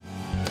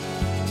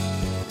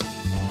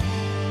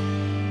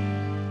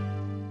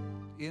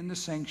in the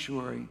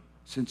sanctuary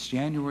since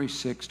January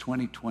 6,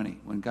 2020,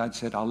 when God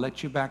said, I'll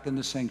let you back in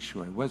the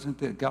sanctuary. It wasn't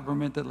the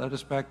government that let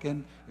us back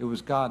in. It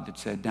was God that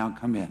said, now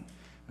come in.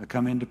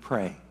 Come in to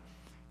pray.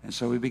 And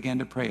so we began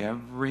to pray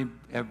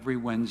every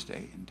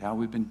Wednesday, and how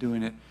we've been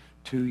doing it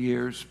 2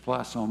 years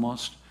plus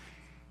almost.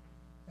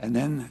 And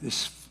then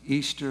this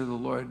Easter, the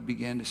Lord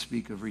began to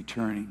speak of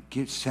returning.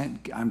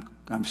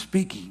 I'm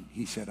speaking,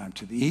 he said, I'm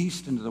to the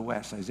east and to the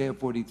west, Isaiah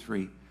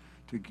 43,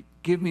 to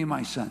give me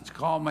my sons,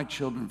 call my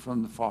children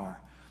from the far,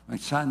 my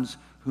sons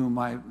whom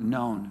I've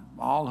known,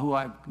 all who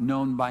I've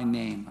known by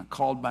name,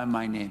 called by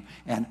my name,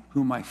 and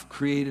whom I've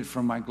created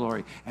for my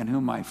glory, and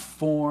whom I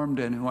formed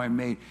and who I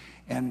made.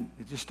 And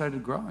it just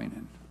started growing,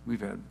 and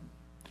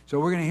so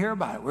we're going to hear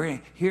about it. We're going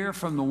to hear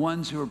from the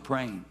ones who are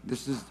praying.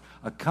 This is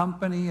a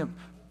company of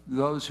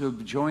those who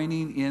are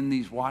joining in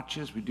these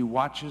watches. We do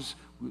watches.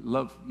 We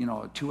love, a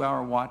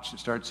 2-hour watch that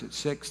starts at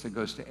 6, that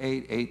goes to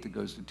 8, 8 that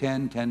goes to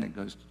 10, 10 that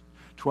goes to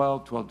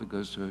 12, 12 that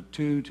goes to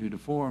 2, 2 to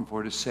 4, and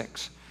 4 to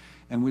 6.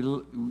 And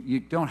you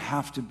don't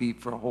have to be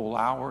for a whole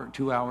hour,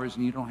 2 hours,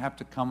 and you don't have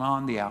to come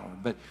on the hour.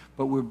 But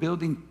we're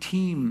building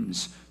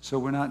teams, so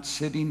we're not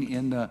sitting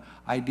in the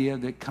idea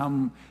that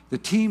the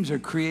teams are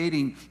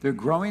they're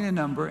growing in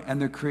number, and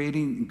they're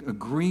creating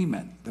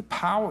agreement, the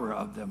power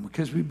of them,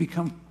 because we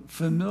become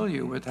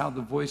familiar with how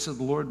the voice of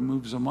the Lord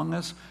moves among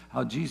us,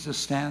 how Jesus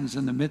stands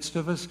in the midst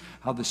of us,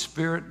 how the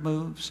Spirit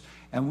moves,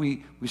 and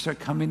we start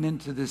coming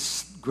into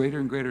this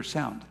greater and greater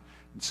sound.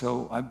 And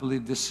so I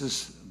believe this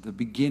is the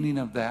beginning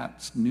of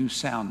that new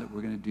sound that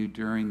we're going to do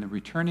during the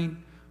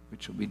returning,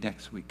 which will be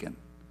next weekend.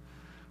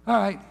 All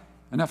right,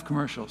 enough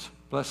commercials.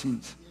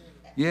 Blessings.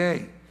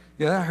 Yay.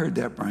 Yeah, I heard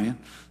that, Brian.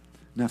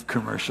 Enough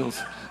commercials.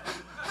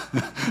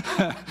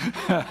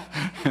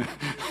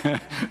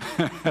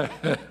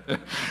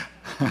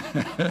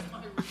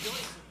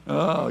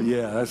 Oh,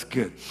 yeah, that's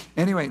good.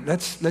 Anyway,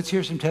 let's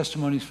hear some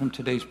testimonies from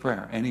today's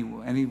prayer.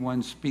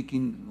 Anyone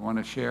speaking want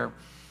to share?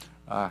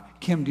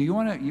 Kim, do you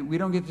want to? We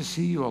don't get to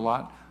see you a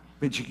lot,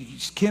 but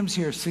Kim's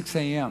here at 6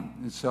 a.m.,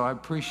 and so I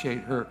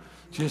appreciate her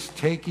just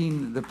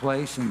taking the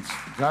place and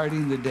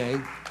starting the day.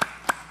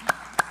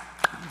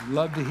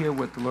 Love to hear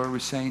what the Lord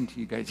was saying to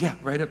you guys. Yeah,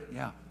 right up,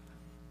 yeah.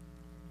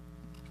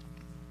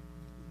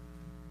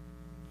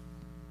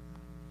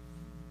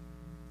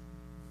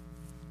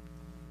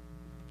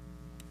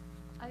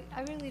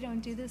 I really don't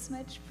do this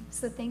much,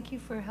 so thank you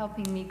for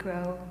helping me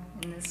grow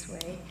in this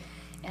way.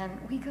 And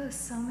we go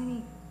so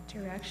many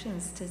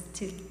directions.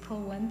 To pull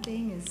one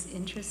thing is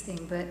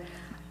interesting, but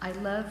I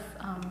love,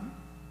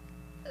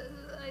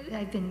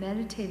 I've been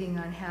meditating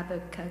on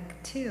Habakkuk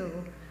 2,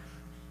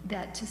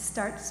 that just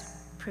starts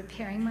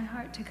preparing my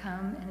heart to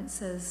come, and it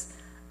says,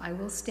 I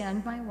will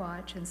stand my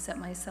watch and set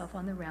myself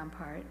on the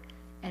rampart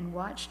and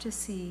watch to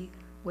see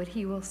what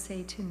he will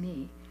say to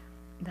me.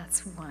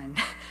 That's one.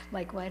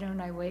 Like, why don't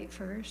I wait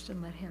first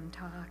and let him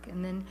talk?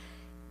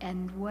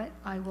 And what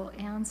I will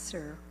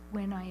answer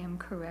when I am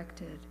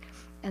corrected.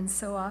 And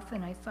so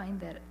often I find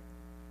that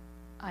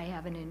I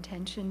have an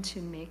intention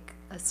to make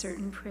a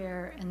certain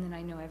prayer, and then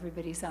I know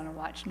everybody's on a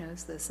watch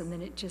knows this, and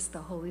then the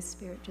Holy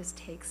Spirit just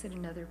takes it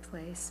another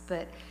place.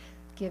 But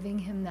giving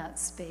him that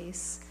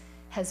space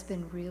has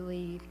been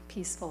really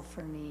peaceful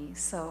for me.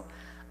 So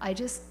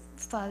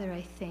Father,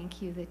 I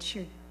thank you that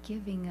you're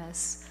giving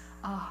us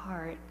a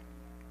heart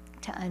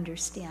to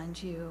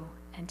understand you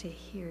and to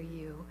hear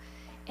you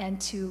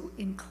and to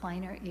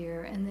incline our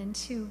ear, and then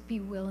to be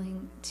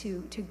willing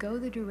to go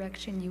the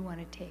direction you want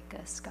to take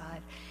us,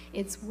 God.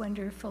 It's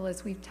wonderful,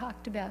 as we've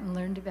talked about and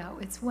learned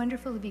about, it's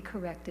wonderful to be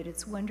corrected.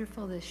 It's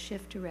wonderful to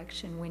shift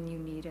direction when you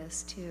need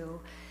us to.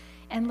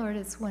 And Lord,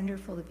 it's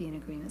wonderful to be in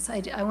agreement. So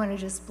I want to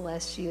just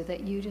bless you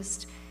that you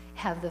just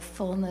have the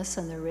fullness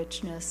and the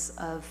richness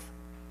of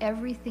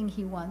everything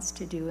he wants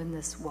to do in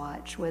this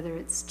watch, whether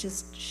it's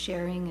just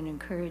sharing and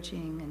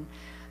encouraging, and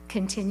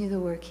continue the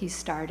work he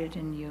started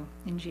in you.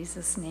 In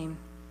Jesus' name.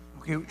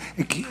 Okay.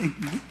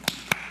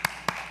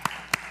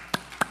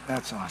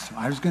 That's awesome.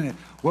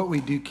 What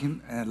we do,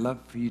 Kim, and I'd love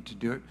for you to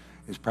do it,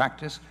 is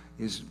practice,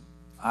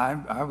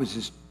 I was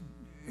just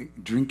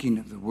drinking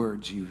of the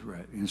words you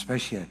read, and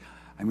especially,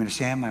 I'm going to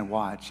stand my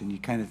watch, and you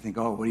kind of think,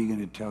 oh, what are you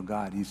going to tell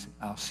God? He said,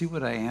 I'll see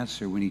what I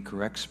answer when he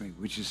corrects me,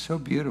 which is so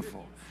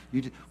beautiful.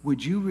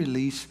 Would you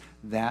release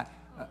that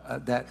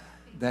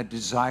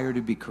desire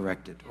to be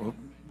corrected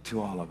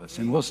to all of us?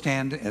 And we'll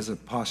stand as a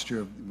posture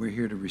of we're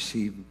here to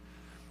receive.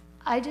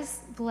 I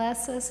just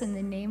bless us in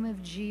the name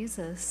of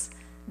Jesus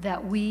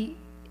that we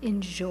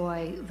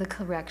enjoy the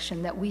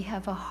correction, that we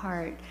have a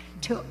heart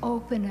to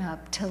open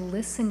up, to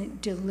listen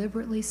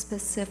deliberately,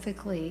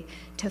 specifically,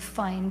 to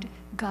find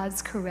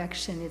God's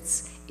correction.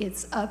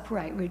 It's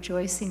upright,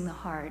 rejoicing the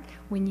heart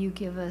when you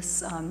give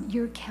us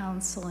your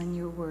counsel and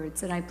your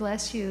words. And I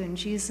bless you in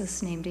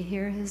Jesus' name to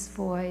hear his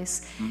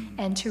voice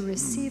and to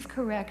receive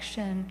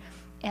correction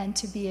and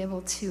to be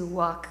able to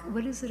walk.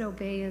 What does it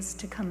obey is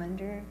to come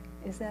under?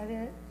 Is that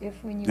it?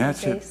 If when you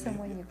obey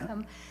someone, you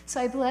come. So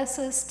I bless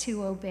us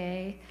to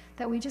obey,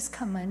 that we just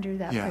come under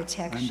that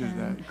protection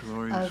under that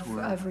glorious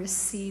word. Of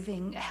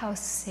receiving how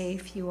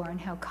safe you are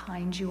and how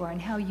kind you are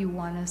and how you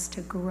want us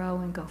to grow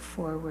and go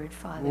forward,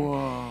 Father.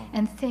 Whoa.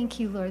 And thank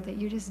you, Lord, that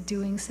you're just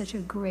doing such a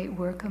great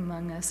work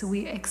among us.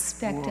 We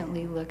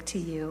expectantly look to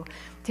you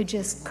to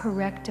just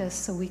correct us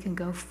so we can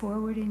go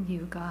forward in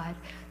you, God.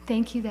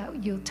 Thank you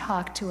that you'll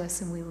talk to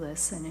us and we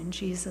listen. In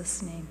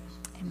Jesus' name,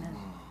 amen.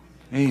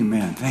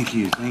 Amen. Thank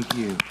you. Thank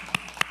you.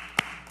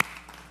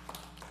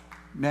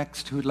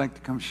 Next, who would like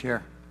to come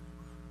share?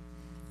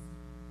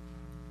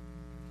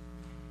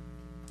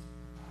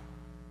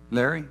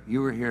 Larry,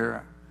 you were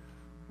here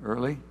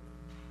early.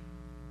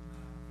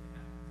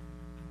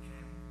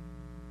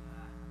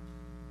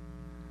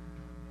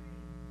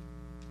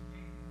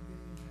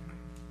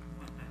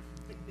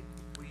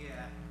 We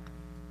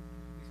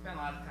spend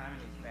a lot of time in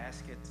these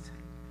baskets,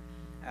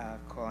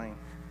 calling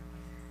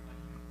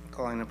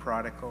the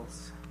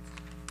prodigals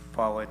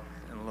forward,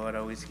 and the Lord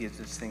always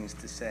gives us things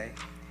to say.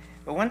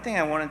 But one thing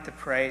I wanted to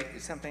pray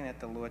is something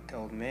that the Lord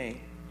told me,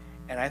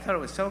 and I thought it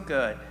was so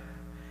good,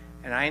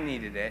 and I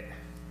needed it,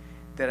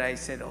 that I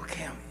said,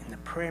 okay, I'm in the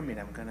prayer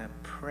meeting, I'm going to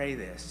pray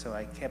this. So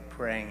I kept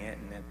praying it,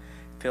 and then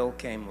Phil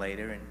came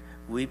later, and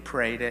we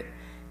prayed it,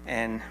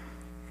 and,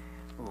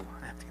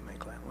 I have to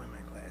get where are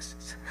my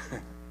glasses?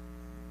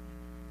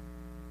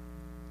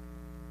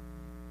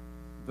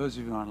 Those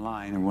of you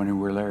online are wondering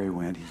where Larry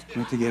went. He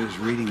went to get his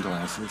reading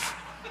glasses.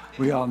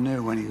 We all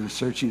knew when he was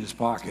searching his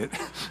pocket.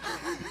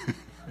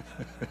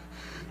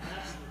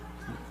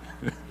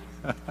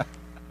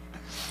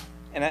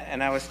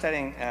 And I was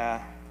studying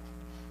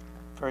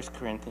 1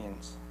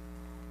 Corinthians,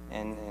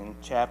 and in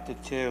chapter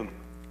 2,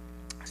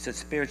 it said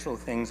spiritual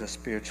things are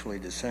spiritually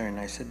discerned.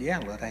 I said, yeah,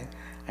 Lord,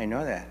 I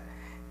know that.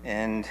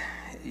 And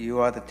you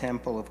are the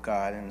temple of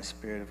God, and the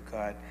Spirit of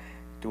God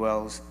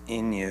dwells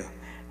in you.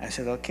 I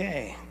said,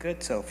 okay,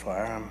 good so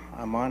far.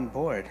 I'm on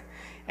board.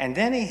 And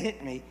then he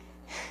hit me.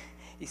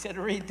 He said,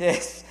 read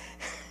this.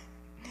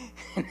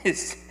 And it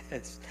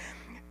says,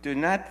 do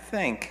not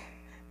think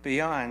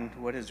beyond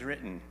what is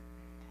written,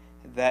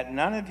 that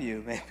none of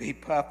you may be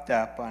puffed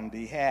up on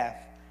behalf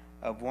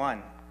of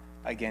one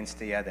against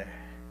the other.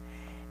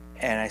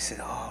 And I said,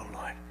 oh,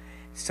 Lord.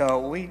 So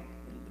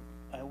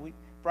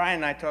Brian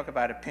and I talk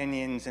about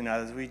opinions and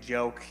others. We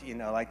joke,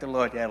 like the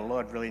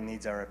Lord really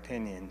needs our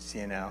opinions,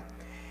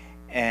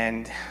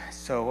 And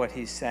so what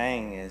he's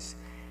saying is,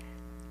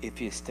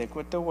 if you stick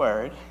with the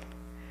word,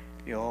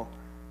 you'll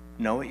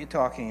know what you're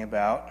talking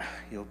about,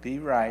 you'll be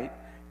right,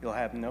 you'll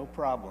have no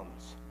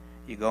problems.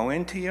 You go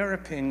into your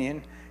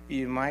opinion,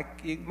 you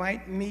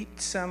might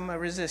meet some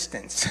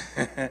resistance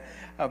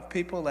of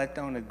people that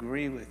don't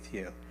agree with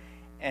you.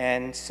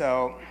 And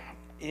so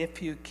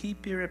if you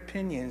keep your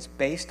opinions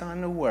based on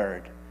the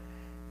word,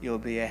 you'll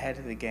be ahead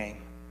of the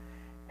game.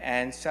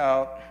 And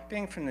so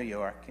being from New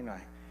York,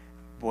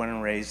 born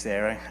and raised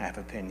there, I have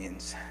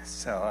opinions.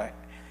 So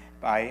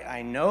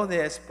I know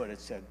this, but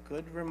it's a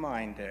good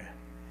reminder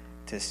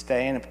to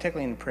stay in,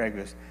 particularly in the prayer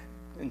groups,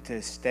 and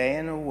to stay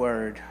in the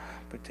word,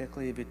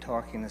 particularly if you're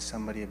talking to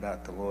somebody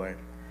about the Lord.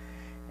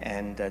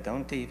 And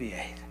don't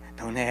deviate.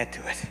 Don't add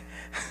to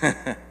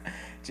it.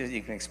 Just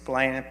you can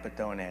explain it, but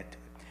don't add to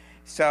it.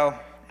 So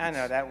I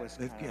know that was.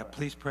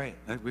 Please pray.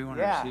 We want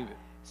to receive it.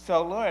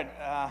 So Lord,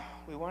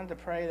 we wanted to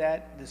pray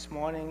that this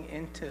morning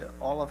into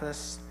all of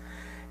us,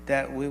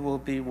 that we will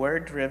be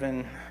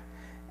word-driven,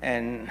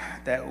 and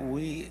that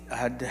we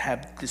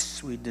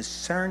we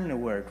discern the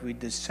word. We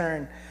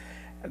discern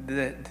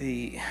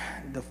the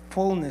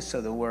fullness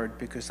of the word,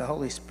 because the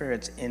Holy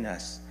Spirit's in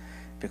us,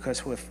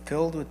 because we're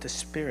filled with the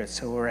Spirit,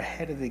 so we're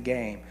ahead of the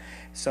game.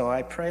 So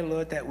I pray,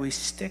 Lord, that we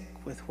stick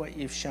with what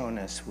you've shown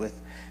us,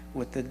 with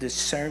the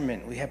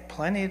discernment. We have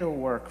plenty to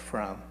work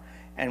from,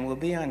 and we'll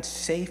be on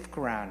safe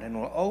ground, and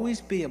we'll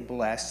always be a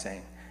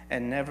blessing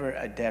and never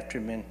a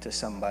detriment to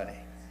somebody.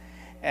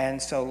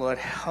 And so, Lord,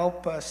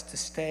 help us to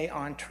stay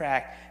on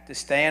track, to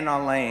stay in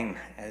our lane,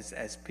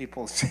 as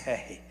people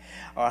say.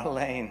 Our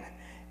lane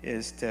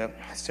is to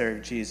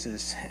serve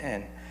Jesus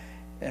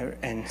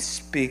and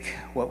speak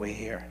what we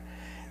hear.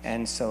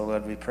 And so,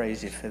 Lord, we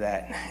praise you for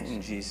that.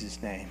 In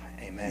Jesus' name,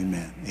 amen.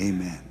 Amen,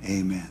 amen,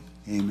 amen,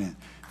 amen.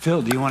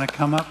 Phil, do you want to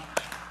come up?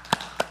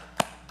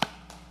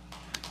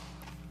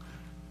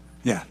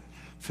 Yeah,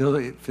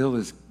 Phil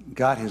has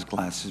got his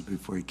glasses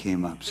before he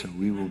came up, so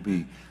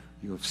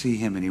you'll see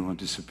him and he won't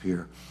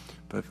disappear.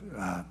 But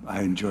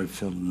I enjoy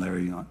Phil and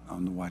Larry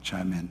on the watch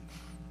I'm in.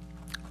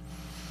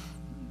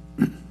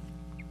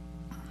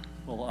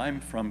 Well,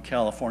 I'm from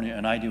California,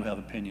 and I do have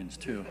opinions,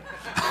 too.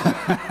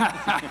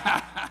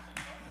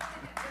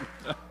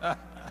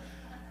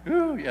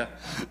 Ooh, yeah.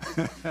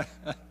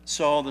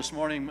 So this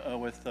morning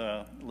with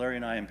Larry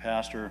and I and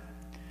Pastor,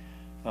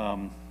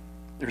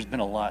 there's been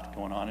a lot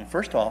going on. And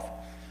first off,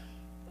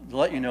 to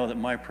let you know that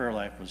my prayer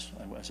life was,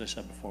 as I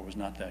said before, was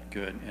not that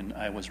good. And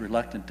I was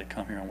reluctant to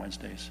come here on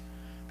Wednesdays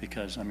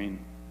because,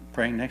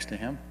 praying next to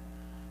him,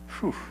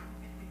 whew.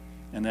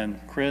 And then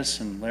Chris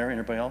and Larry and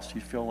everybody else,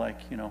 you feel like,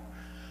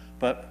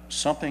 but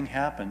something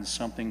happens,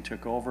 something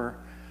took over.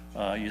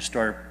 You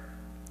start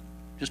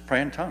just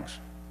praying in tongues.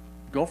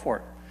 go for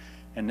it.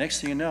 And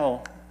next thing you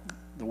know,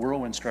 the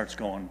whirlwind starts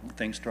going.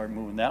 Things start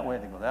moving that way,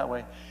 they go that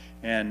way.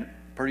 And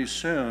pretty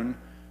soon,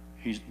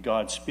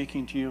 God's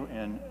speaking to you,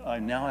 and I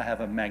now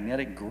have a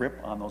magnetic grip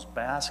on those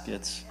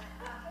baskets.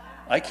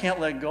 I can't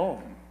let go of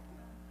them.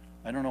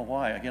 I don't know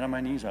why. I get on my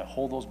knees, I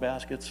hold those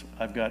baskets.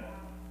 I've got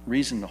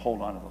reason to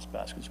hold on to those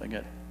baskets. I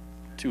got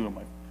 2 of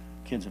my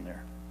kids in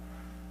there.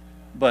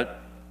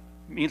 But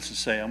needless to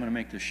say, I'm going to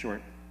make this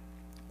short.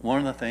 One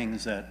of the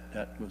things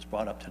that was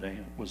brought up today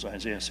was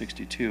Isaiah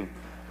 62.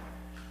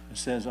 It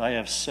says, I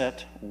have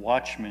set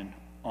watchmen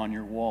on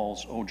your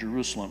walls, O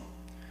Jerusalem.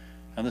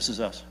 And this is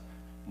us.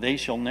 They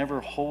shall never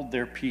hold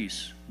their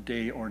peace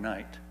day or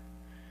night.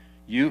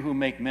 You who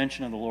make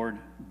mention of the Lord,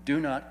 do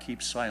not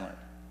keep silent.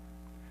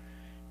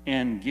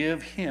 And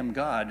give him,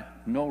 God,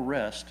 no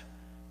rest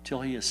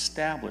till he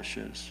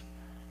establishes,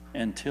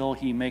 until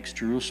he makes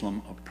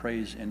Jerusalem a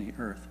praise in the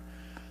earth.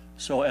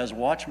 So as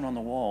watchmen on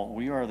the wall,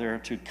 we are there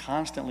to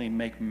constantly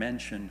make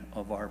mention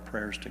of our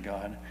prayers to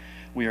God.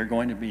 We are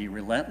going to be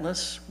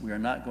relentless. We are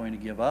not going to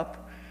give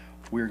up.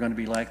 We are going to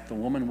be like the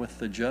woman with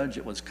the judge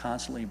that was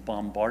constantly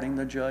bombarding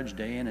the judge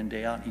day in and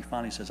day out. And he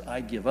finally says,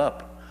 I give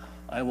up.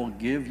 I will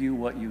give you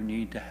what you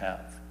need to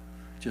have.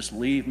 Just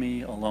leave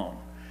me alone.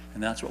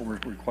 And that's what we're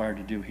required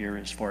to do here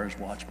as far as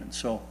watchmen.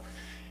 So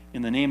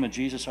in the name of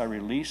Jesus, I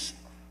release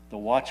the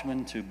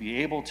watchmen to be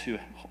able to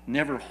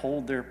never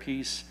hold their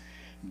peace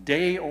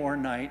day or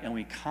night. And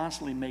we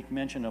constantly make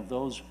mention of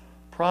those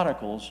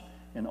prodigals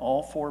in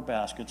all 4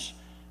 baskets,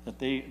 that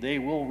they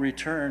will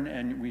return.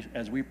 And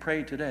as we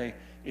pray today,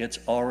 it's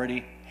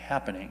already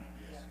happening.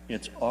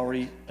 It's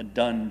already a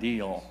done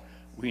deal.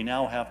 We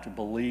now have to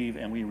believe,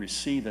 and we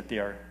receive that they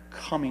are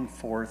coming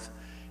forth.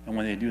 And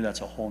when they do,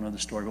 that's a whole nother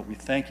story. But we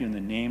thank you in the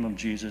name of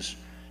Jesus.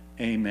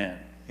 Amen.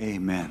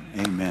 Amen.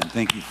 Amen.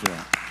 Thank you, Phil.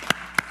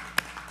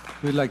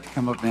 Who'd like to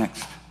come up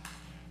next?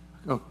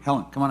 Oh,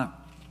 Helen, come on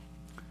up.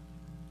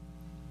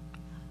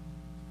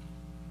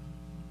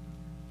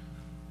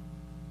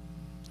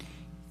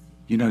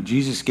 You know,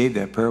 Jesus gave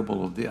that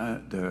parable of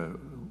the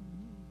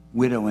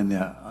widow and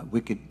the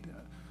wicked,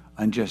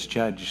 unjust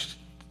judge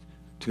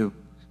to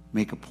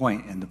make a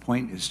point, and the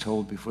point is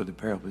told before the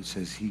parable. It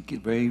says he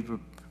gave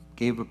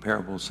a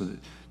parable so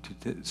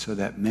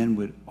that men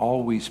would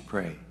always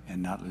pray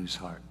and not lose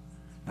heart,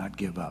 not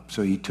give up.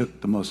 So he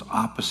took the most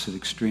opposite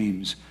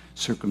extremes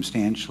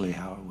circumstantially,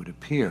 how it would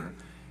appear,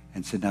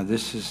 and said, now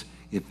this is,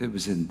 if it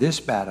was in this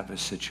bad of a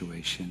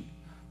situation,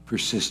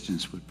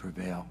 persistence would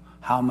prevail.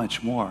 How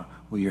much more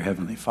will your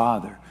Heavenly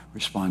Father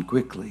respond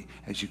quickly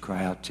as you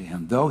cry out to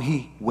him, though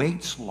he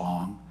waits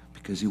long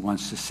because he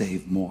wants to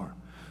save more.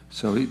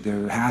 So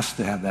there has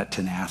to have that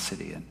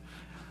tenacity. And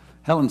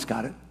Helen's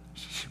got it.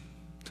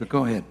 So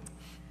go ahead.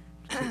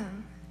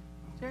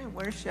 During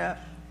worship,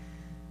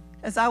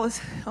 as I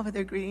was over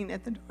there greeting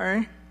at the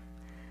door,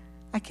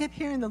 I kept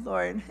hearing the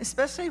Lord,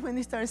 especially when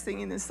they started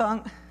singing the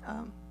song,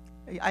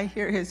 I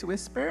Hear His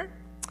Whisper.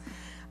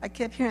 I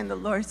kept hearing the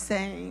Lord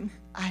saying,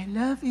 I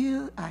love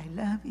you, I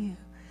love you,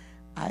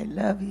 I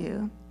love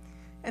you.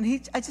 And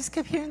I just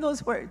kept hearing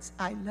those words,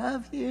 I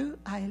love you,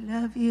 I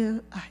love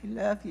you, I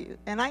love you.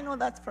 And I know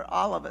that's for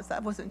all of us.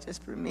 That wasn't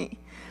just for me.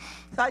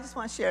 So I just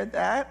want to share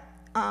that.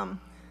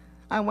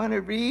 I want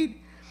to read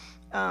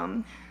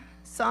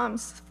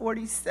Psalms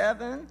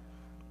 47.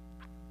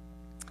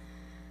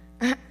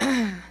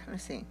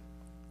 Let's see.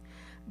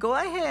 Go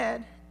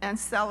ahead and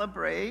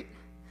celebrate.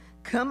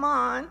 Come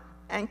on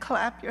and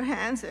clap your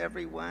hands,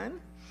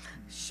 everyone.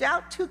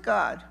 Shout to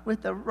God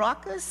with the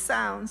raucous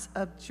sounds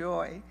of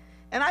joy.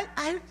 And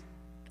I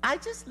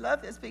just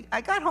love this.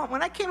 I got home,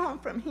 when I came home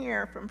from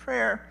here, from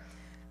prayer,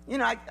 you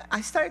know,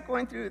 I started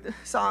going through the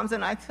Psalms,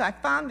 and I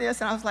found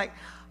this, and I was like,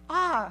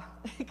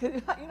 because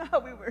you know how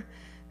we were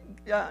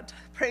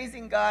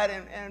praising God,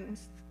 and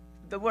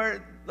the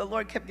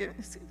Lord kept giving,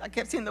 I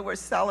kept seeing the word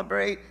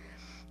celebrate.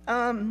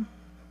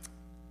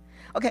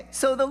 Okay,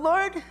 so the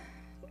Lord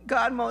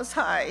God Most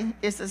High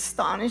is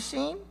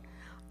astonishing,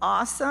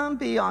 awesome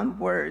beyond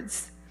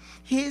words.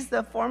 He's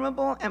the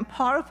formidable and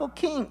powerful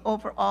king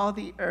over all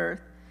the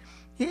earth.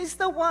 He's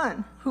the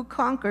one who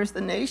conquers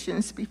the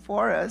nations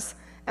before us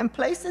and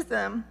places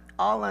them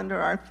all under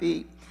our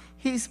feet.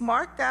 He's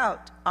marked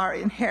out our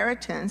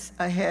inheritance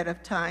ahead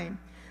of time,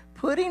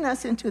 putting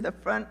us into the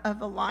front of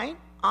the line,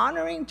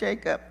 honoring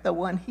Jacob, the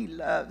one he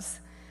loves.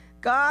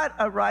 God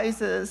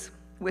arises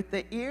with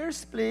the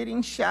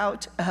ear-splitting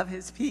shout of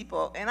his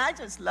people. And I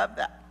just love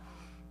that.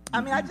 I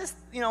mean, I just,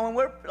 you know, when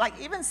we're, like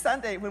even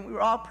Sunday, when we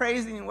were all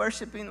praising and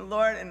worshiping the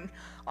Lord and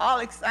all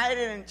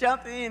excited and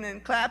jumping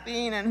and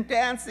clapping and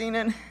dancing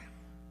and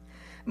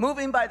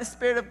moving by the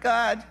Spirit of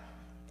God,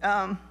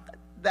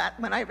 that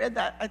when I read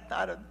that, I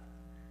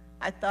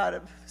thought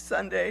of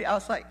Sunday. I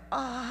was like,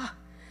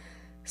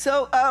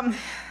 So,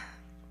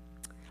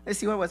 let's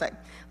see, where was I?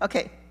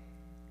 Okay.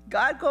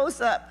 God goes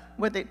up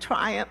with a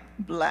triumph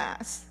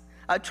blast,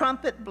 a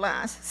trumpet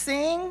blast.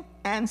 Sing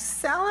and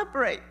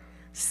celebrate.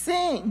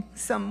 Sing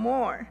some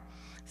more.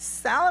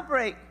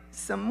 Celebrate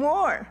some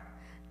more.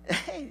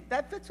 Hey,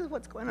 that fits with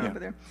what's going on over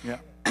there. Yeah.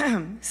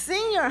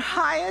 Sing your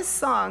highest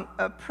song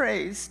of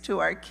praise to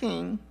our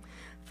King,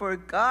 for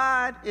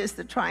God is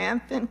the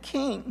triumphant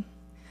King.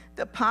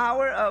 The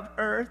power of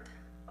earth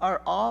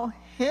are all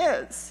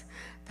his.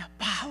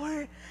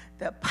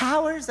 The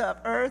powers of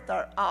earth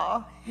are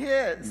all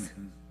his.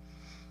 Mm-hmm.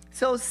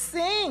 So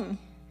sing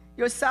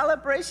your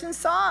celebration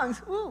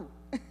songs. Ooh.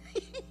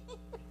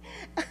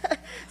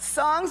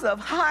 Songs of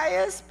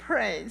highest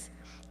praise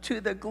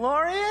to the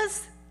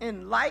glorious,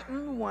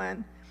 enlightened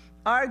one.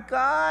 Our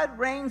God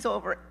reigns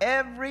over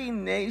every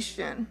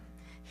nation.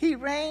 He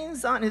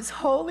reigns on his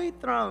holy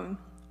throne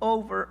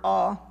over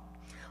all.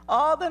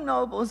 All the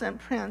nobles and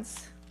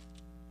princes,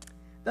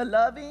 the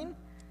loving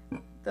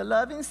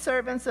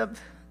servants of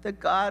the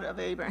God of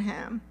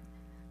Abraham.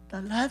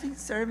 The loving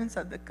servants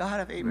of the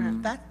God of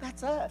Abraham.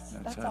 That's us.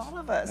 That's us. All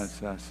of us.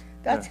 That's us.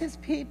 That's his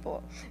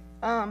people.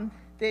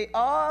 They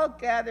all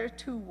gather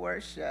to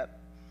worship.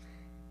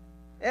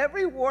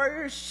 Every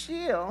warrior's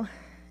shield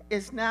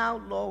is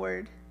now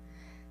lowered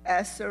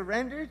as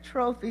surrendered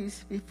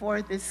trophies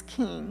before this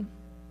king.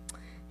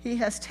 He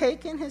has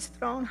taken his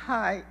throne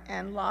high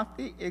and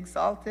lofty,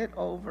 exalted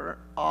over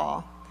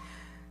all.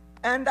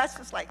 And that's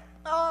just like,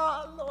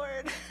 oh,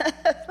 Lord.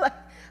 Like,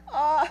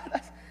 oh.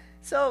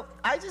 So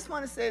I just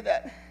want to say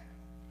that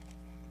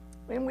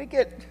when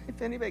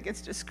if anybody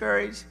gets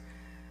discouraged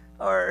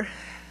or,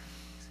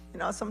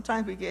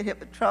 sometimes we get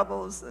hit with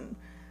troubles and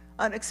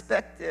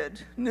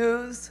unexpected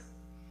news,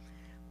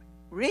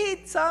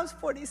 read Psalms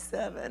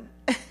 47.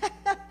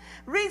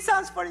 Read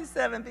Psalms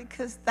 47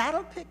 because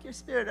that'll pick your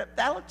spirit up.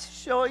 That'll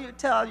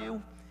tell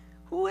you,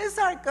 who is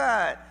our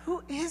God?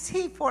 Who is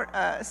he for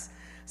us?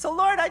 So,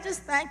 Lord, I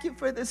just thank you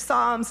for the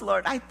Psalms,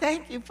 Lord. I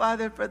thank you,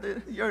 Father,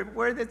 for your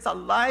word that's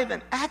alive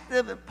and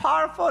active and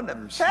powerful and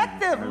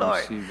effective,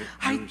 Lord.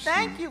 I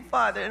thank you,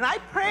 Father. And I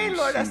pray,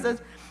 Lord,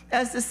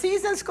 as the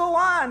seasons go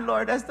on,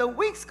 Lord, as the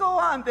weeks go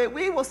on, that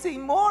we will see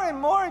more and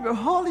more of your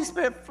Holy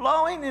Spirit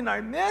flowing in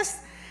our midst.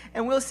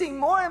 And we'll see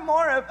more and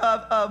more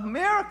of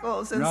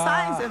miracles and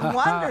signs and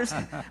wonders,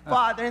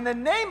 Father, in the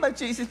name of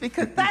Jesus,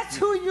 because that's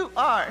who you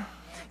are.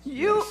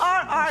 You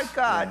are our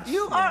God.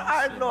 You are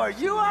our Lord.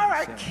 You are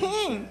our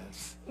King.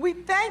 We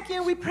thank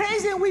you. We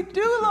praise you. We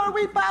do, Lord.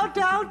 We bow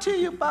down to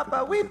you,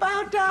 Papa. We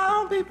bow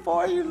down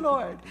before you,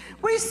 Lord.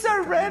 We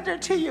surrender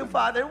to you,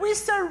 Father. We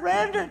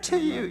surrender to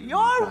you.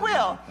 Your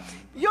will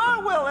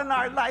in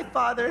our life,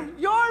 Father.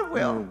 Your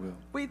will.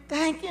 We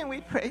thank you and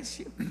we praise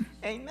you.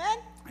 Amen.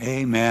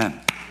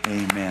 Amen.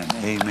 Amen.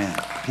 Amen.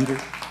 Peter?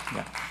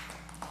 Yeah.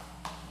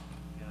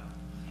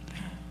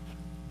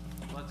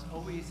 Well, it's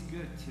always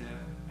good to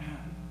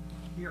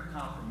hear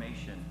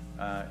confirmation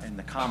and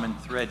the common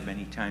thread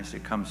many times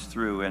that comes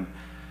through. And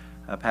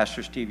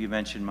Pastor Steve, you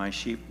mentioned my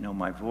sheep know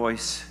my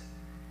voice.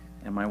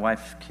 And my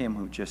wife, Kim,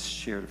 who just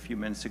shared a few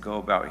minutes ago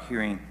about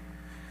hearing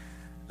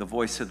the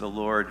voice of the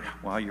Lord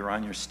while you're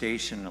on your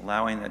station and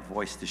allowing that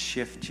voice to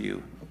shift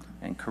you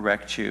and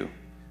correct you.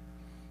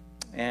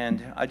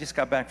 And I just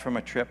got back from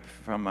a trip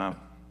from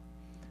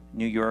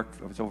New York.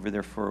 I was over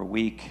there for a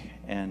week.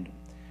 And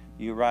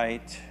you're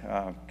right,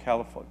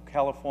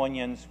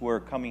 Californians were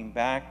coming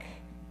back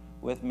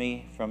with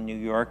me from New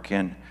York.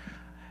 And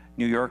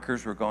New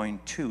Yorkers were going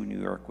to New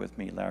York with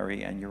me,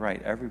 Larry. And you're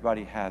right,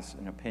 everybody has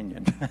an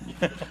opinion.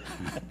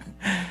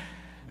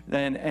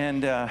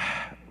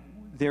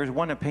 There's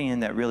one opinion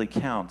that really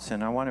counts.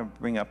 And I want to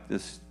bring up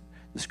the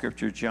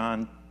scripture,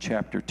 John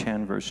chapter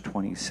 10, verse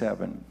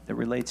 27, that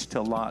relates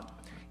to Lot.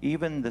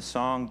 Even the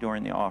song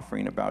during the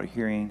offering about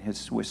hearing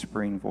his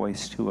whispering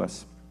voice to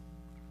us.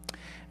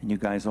 And you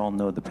guys all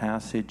know the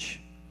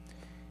passage.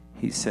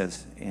 He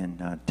says in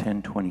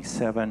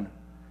 10:27,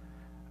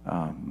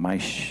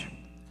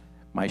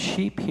 my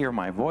sheep hear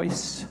my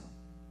voice,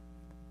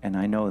 and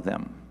I know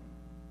them,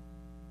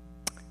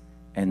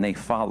 and they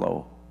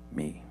follow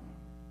me.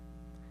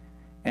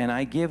 And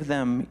I give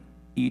them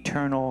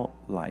eternal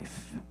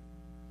life,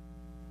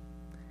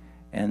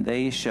 and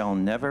they shall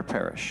never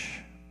perish.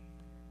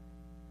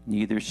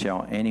 Neither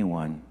shall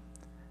anyone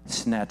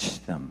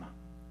snatch them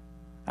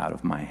out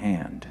of my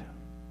hand.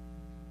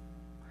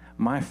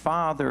 My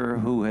Father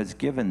who has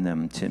given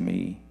them to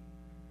me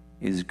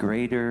is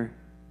greater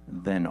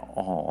than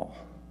all.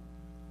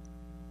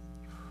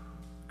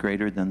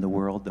 Greater than the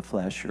world, the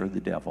flesh, or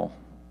the devil.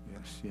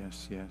 Yes,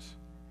 yes, yes.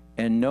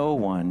 And no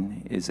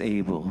one is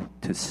able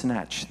to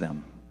snatch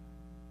them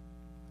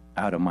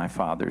out of my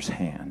Father's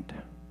hand.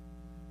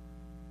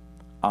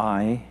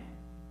 I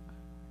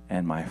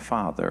and my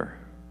Father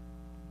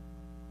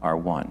are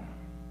one.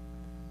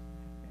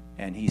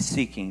 And he's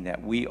seeking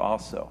that we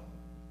also,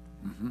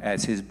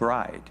 as his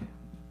bride,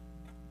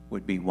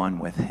 would be one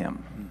with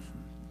him.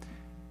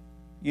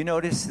 You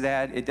notice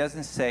that it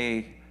doesn't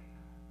say,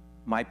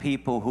 my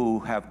people who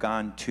have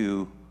gone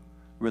to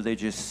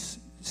religious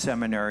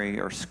seminary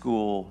or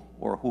school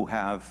or who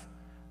have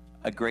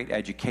a great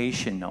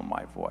education know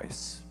my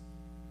voice.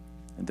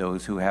 And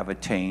those who have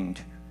attained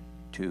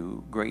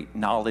to great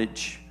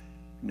knowledge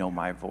know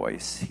my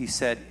voice. He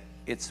said,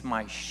 it's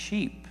my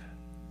sheep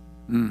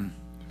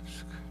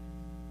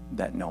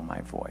that know my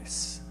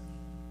voice.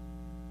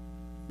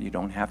 You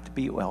don't have to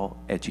be well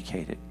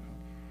educated.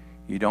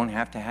 You don't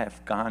have to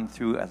have gone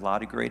through a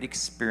lot of great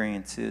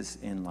experiences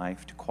in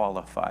life to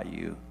qualify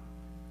you.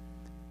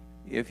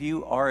 If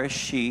you are a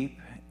sheep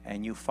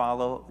and you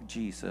follow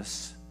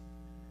Jesus,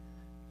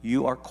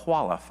 you are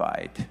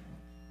qualified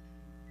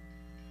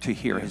to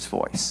hear his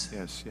voice.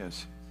 Yes,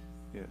 yes,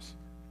 yes.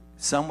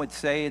 Some would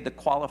say the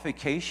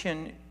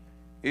qualification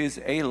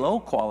is a low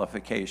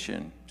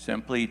qualification,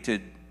 simply to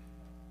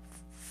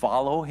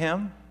follow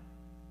him.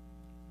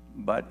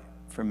 But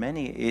for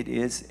many, it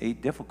is a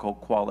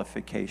difficult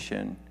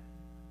qualification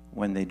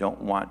when they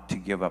don't want to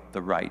give up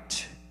the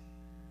right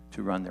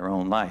to run their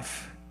own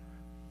life,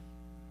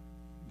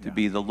 to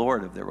be the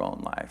Lord of their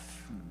own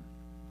life,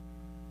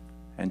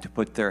 and to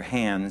put their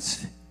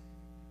hands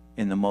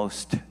in the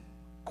most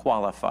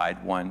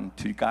qualified one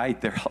to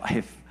guide their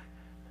life.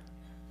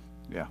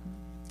 Yeah.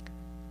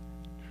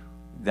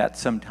 That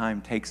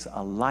sometimes takes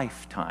a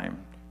lifetime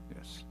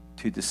Yes.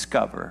 to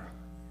discover,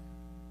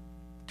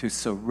 to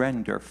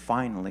surrender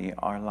finally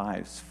our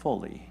lives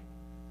fully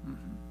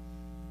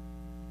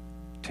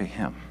to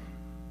him.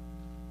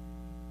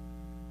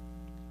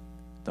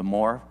 The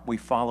more we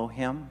follow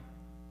him,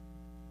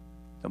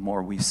 the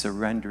more we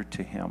surrender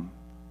to him,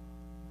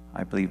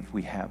 I believe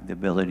we have the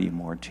ability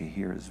more to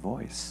hear his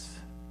voice.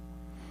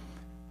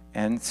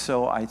 And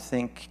so I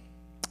think,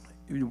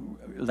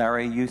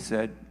 Larry, you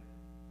said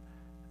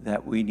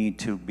that we need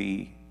to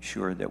be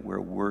sure that we're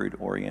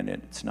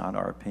word-oriented. It's not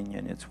our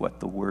opinion, it's what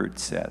the word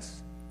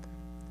says.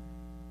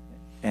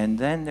 And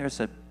then there's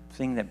a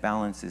thing that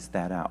balances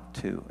that out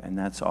too, and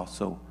that's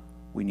also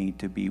we need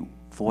to be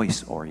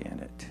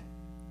voice-oriented.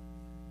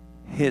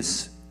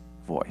 His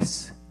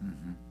voice,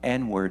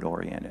 and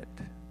word-oriented.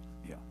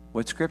 Yeah.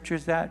 What scripture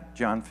is that?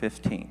 John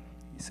 15.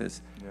 He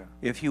says,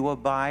 if you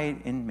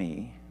abide in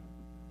me,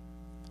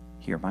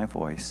 hear my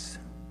voice,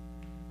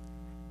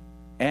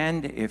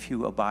 and if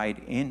you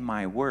abide in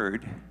my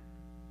word,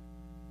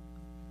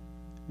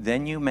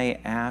 then you may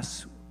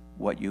ask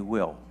what you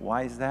will.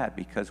 Why is that?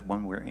 Because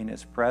when we're in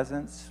his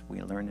presence,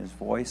 we learn his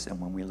voice, and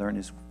when we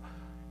learn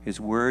his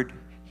word,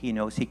 he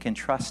knows he can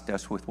trust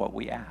us with what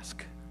we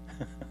ask.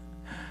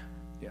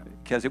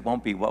 Because it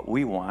won't be what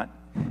we want,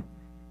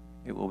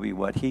 it will be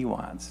what he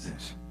wants.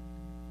 Yes.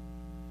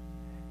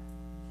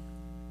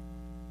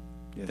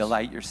 Yes.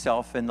 Delight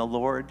yourself in the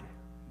Lord,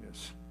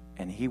 Yes.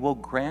 and he will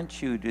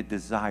grant you the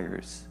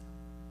desires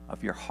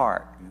of your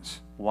heart. Yes.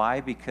 Why?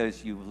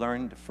 Because you've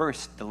learned to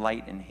first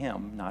delight in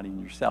him, not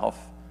in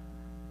yourself.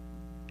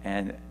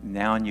 And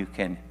now you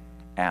can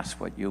ask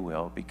what you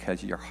will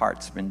because your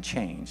heart's been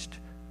changed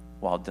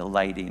while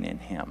delighting in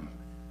him,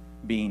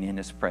 being in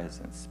his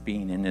presence,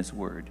 being in his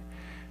word.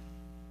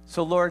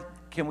 So, Lord,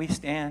 can we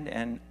stand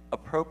and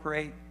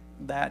appropriate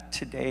that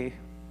today?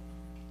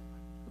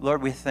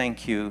 Lord, we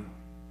thank you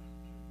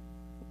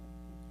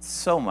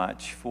so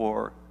much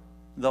for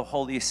the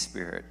Holy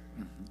Spirit,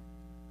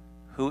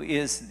 who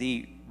is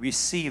the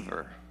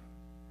receiver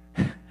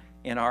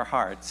in our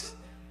hearts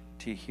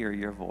to hear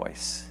your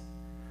voice.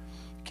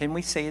 Can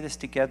we say this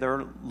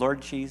together?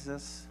 Lord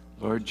Jesus,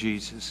 Lord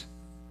Jesus,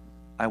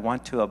 I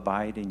want to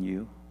abide in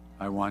you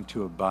I want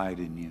to abide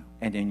in you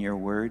and in your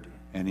word.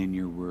 and in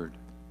your word.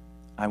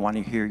 I want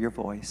to hear your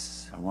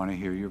voice. I want to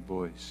hear your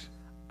voice.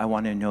 I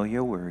want to know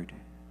your word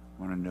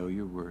I want to know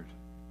your word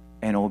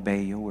and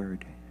obey your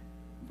word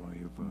by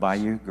your voice. by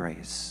your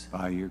grace.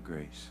 By your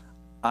grace.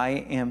 I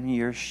am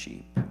your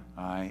sheep.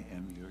 I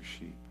am your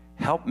sheep.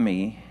 Help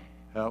me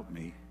Help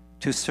me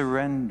to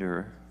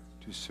surrender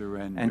to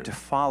surrender and to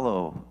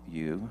follow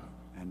you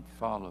and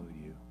follow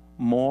you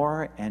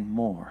more and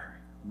more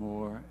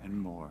more and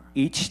more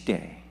each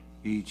day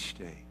each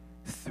day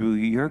through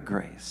your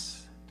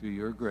grace through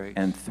your grace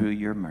and through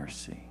your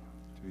mercy.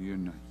 through your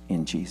name.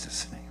 In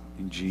Jesus' name,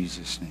 In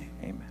Jesus' name.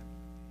 amen.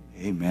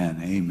 Amen.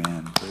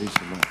 Amen. Praise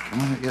the Lord. Come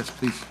on. Yes,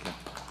 please.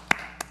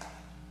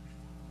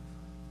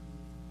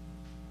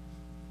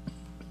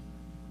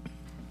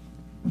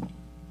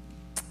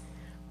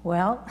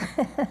 Well,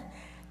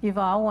 you've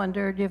all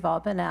wondered, you've all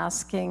been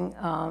asking.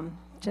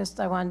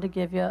 I wanted to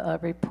give you a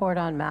report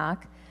on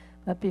Mac.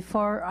 But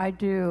before I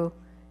do,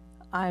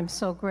 I'm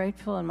so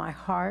grateful in my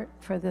heart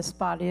for this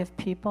body of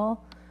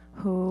people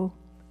who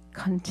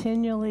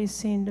continually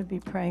seem to be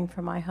praying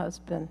for my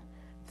husband.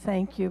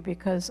 Thank you,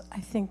 because I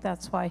think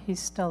that's why he's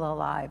still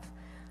alive.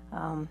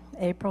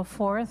 April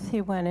 4th,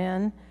 he went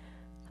in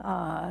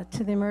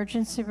to the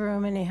emergency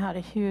room and he had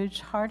a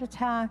huge heart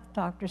attack.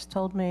 Doctors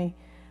told me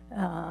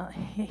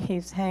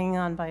he's hanging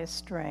on by a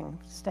string,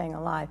 staying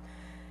alive.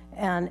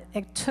 And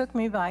it took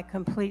me by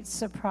complete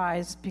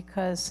surprise,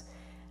 because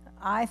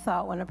I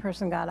thought when a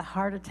person got a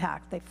heart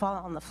attack, they fall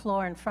on the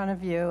floor in front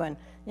of you and,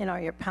 you know,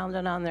 you're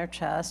pounding on their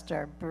chest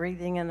or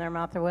breathing in their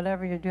mouth or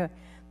whatever you're doing.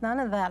 None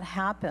of that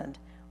happened.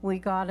 We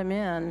got him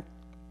in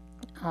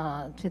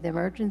to the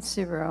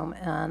emergency room,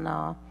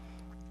 and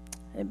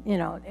you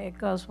know, it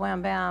goes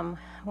wham bam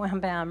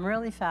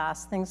really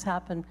fast. Things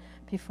happen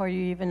before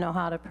you even know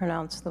how to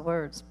pronounce the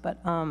words. But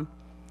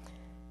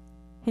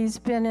he's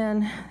been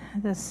in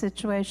this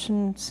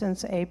situation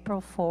since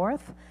April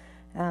 4th,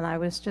 And I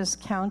was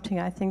just counting,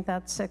 I think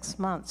that's 6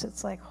 months.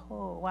 It's like,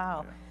 oh,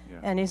 wow. Yeah.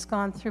 And he's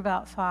gone through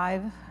about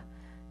 5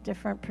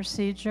 different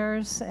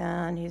procedures,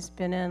 and he's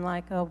been in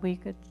like a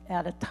week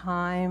at a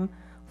time,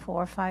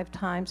 4 or 5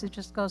 times. It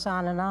just goes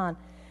on and on.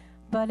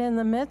 But in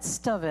the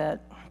midst of it,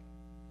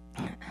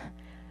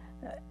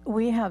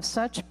 we have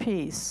such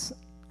peace.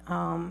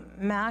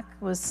 Mac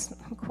was,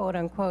 quote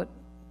unquote,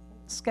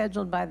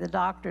 scheduled by the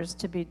doctors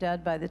to be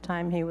dead by the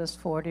time he was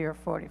 40 or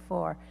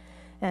 44.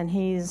 And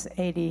he's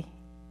 82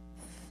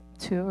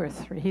 or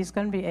 3. He's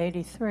going to be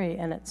 83.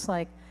 And it's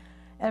like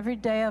every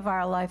day of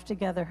our life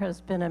together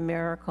has been a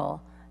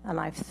miracle. And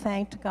I've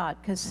thanked God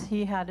because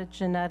he had a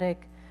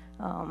genetic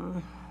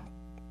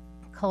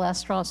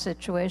cholesterol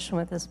situation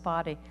with his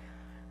body.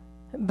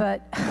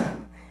 But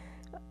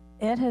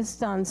it has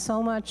done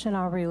so much in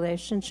our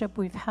relationship.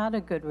 We've had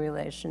a good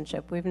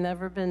relationship. We've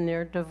never been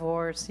near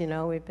divorce, you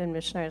know, we've been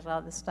missionaries,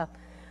 all this stuff.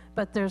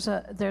 But there's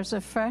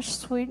a fresh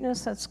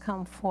sweetness that's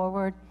come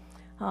forward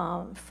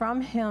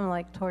from him,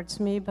 like towards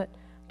me, but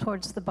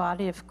towards the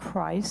body of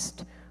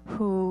Christ,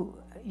 who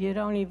you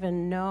don't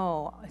even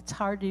know. It's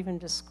hard to even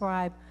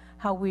describe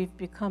how we've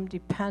become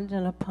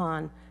dependent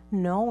upon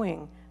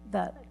knowing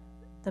that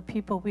the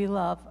people we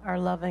love are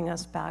loving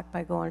us back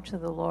by going to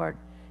the Lord,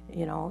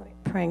 you know,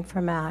 praying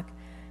for Mac.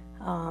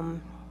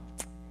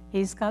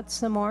 He's got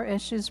some more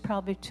issues,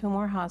 probably 2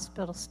 more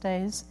hospital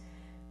stays.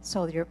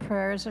 So your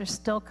prayers are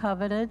still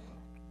coveted.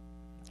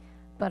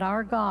 But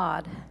our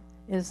God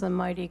is a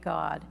mighty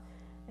God.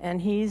 And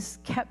he's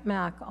kept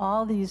Mac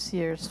all these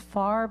years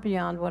far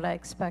beyond what I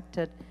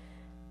expected.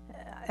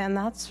 And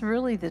that's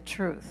really the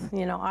truth.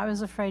 You know, I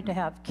was afraid to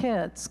have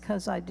kids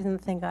because I didn't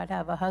think I'd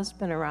have a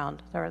husband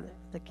around or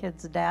the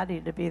kid's daddy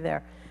to be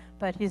there.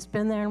 But he's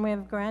been there, and we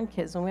have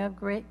grandkids, and we have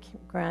great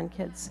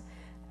grandkids.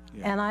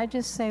 Yeah. And I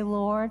just say,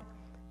 Lord,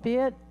 be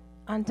it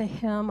unto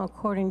him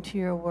according to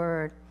your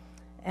word.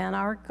 And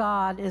our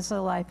God is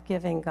a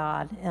life-giving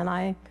God. And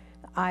I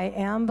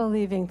am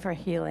believing for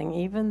healing,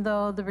 even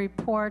though the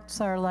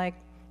reports are like,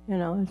 you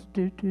know,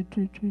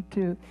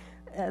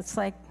 it's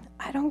like,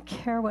 I don't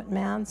care what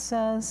man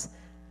says.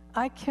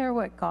 I care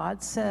what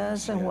God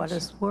says and what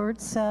his word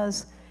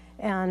says.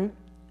 And,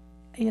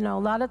 you know, a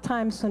lot of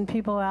times when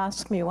people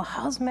ask me, well,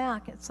 how's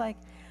Mac? It's like,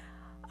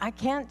 I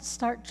can't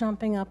start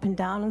jumping up and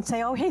down and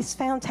say, oh, he's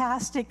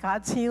fantastic,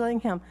 God's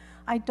healing him.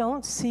 I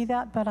don't see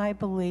that, but I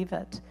believe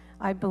it.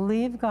 I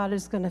believe God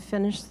is going to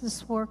finish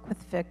this work with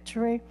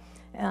victory.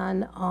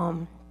 And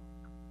I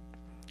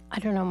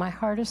don't know, my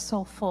heart is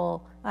so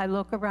full. I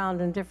look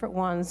around and different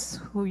ones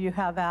who you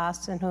have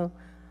asked and who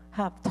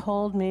have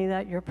told me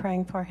that you're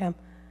praying for him.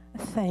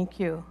 Thank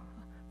you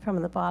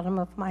from the bottom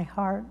of my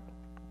heart.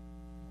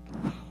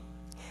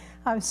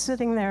 I was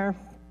sitting there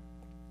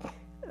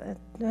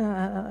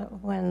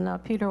when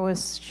Peter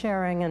was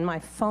sharing, and my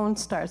phone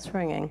starts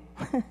ringing.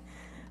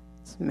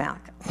 It's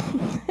Mac.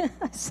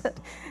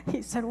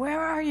 He said, where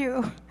are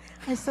you?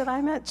 I said,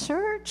 I'm at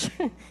church.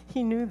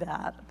 He knew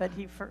that, but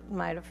he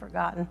might have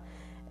forgotten.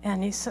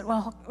 And he said,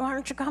 well,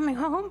 aren't you coming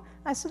home?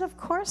 I said, of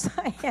course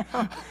I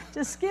am.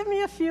 Just give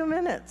me a few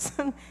minutes.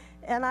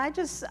 And I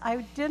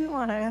didn't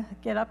want to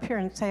get up here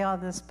and say all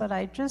this, but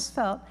I just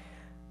felt,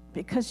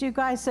 because you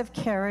guys have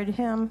carried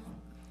him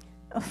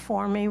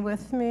for me,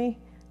 with me,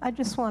 I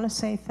just want to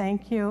say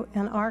thank you.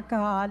 And our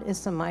God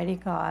is a mighty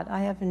God. I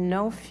have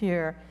no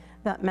fear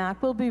that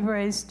Mac will be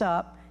raised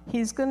up.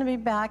 He's going to be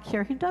back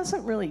here. He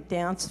doesn't really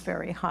dance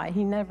very high.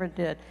 He never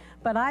did.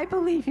 But I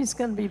believe he's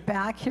going to be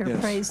back here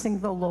praising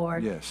the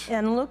Lord. Yes.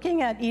 And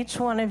looking at each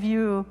one of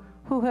you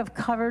who have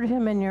covered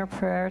him in your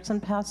prayers.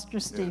 And Pastor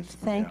Steve,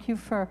 thank you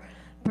for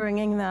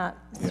bringing that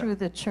through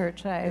the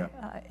church.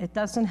 It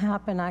doesn't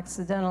happen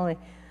accidentally.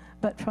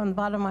 But from the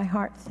bottom of my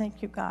heart,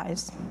 thank you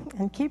guys.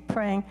 And keep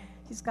praying.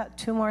 He's got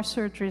 2 more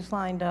surgeries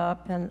lined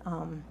up.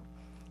 And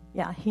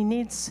he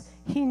needs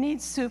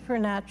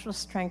supernatural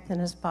strength in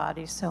his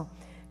body. So,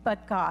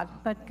 but God.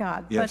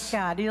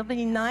 He'll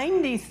be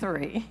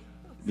 93.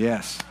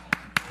 Yes.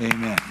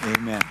 Amen.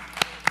 Amen.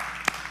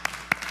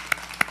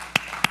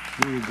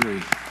 We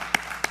agree.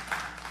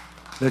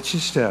 Let's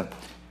just, we're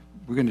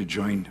going to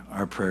join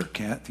our prayer.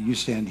 Kathy, you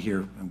stand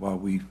here while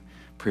we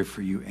pray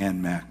for you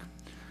and Mac.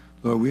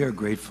 Lord, we are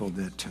grateful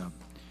that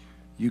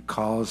you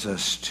cause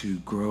us to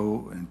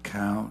grow and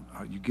count.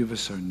 You give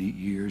us our neat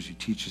years. You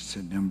teach us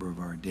the number of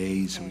our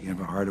days so we can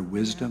have a heart of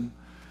wisdom.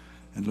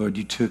 And Lord,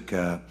 you took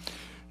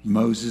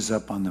Moses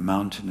up on the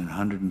mountain in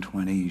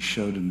 120. You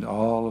showed him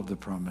all of the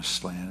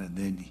promised land. And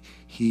then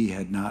he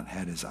had not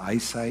had his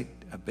eyesight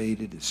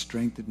abated. His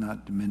strength had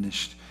not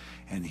diminished.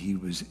 And he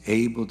was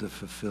able to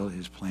fulfill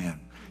his plan.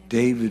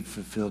 David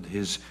fulfilled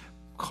his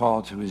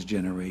call to his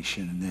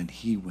generation, and then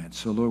he went.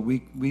 So, Lord,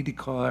 we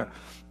declare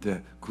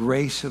the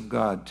grace of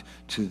God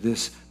to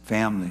this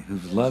family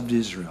who've loved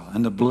Israel,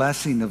 and the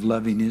blessing of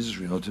loving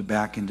Israel to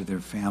back into their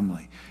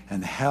family,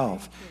 and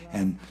health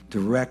and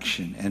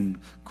direction and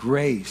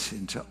grace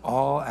into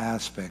all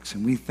aspects.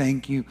 And we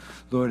thank you,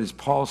 Lord, as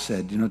Paul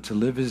said, to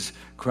live is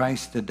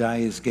Christ, to die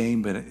is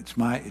gain, but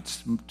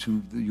it's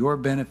to your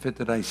benefit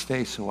that I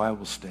stay, so I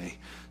will stay.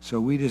 So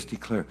we just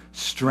declare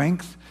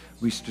strength.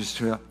 We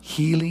just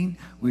healing.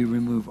 We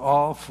remove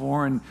all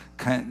foreign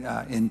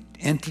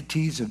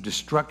entities of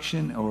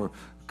destruction or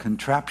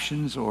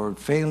contraptions or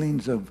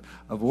failings of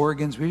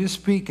organs. We just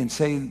speak and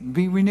say,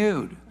 be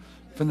renewed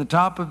from the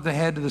top of the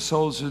head to the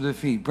soles of the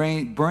feet.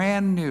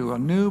 Brand new, a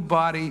new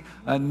body,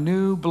 a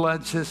new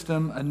blood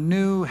system, a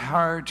new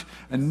heart,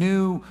 a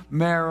new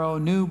marrow,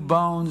 new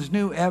bones,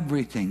 new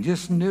everything.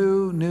 Just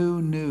new,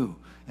 new, new.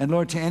 And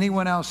Lord, to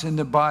anyone else in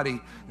the body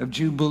of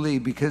Jubilee,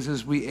 because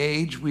as we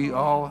age, we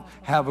all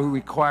have a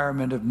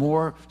requirement of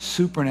more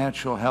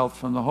supernatural health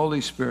from the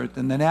Holy Spirit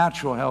than the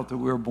natural health that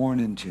we were born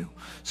into.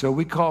 So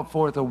we call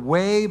forth a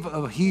wave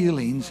of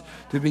healings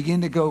to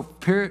begin to go,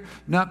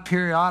 not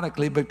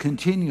periodically, but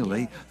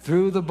continually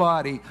through the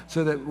body,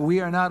 so that we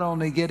are not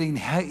only getting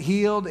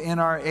healed in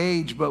our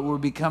age, but we're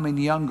becoming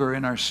younger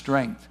in our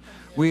strength.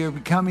 We are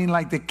becoming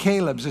like the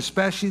Calebs,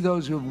 especially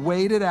those who have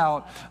waited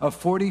out a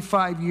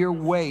 45-year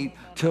wait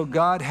till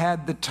God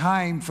had the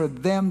time for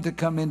them to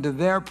come into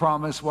their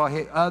promise,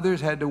 while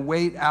others had to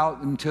wait out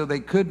until they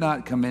could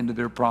not come into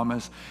their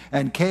promise.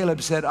 And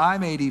Caleb said,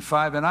 I'm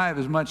 85 and I have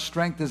as much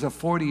strength as a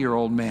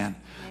 40-year-old man.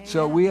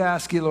 So we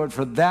ask you, Lord,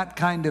 for that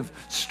kind of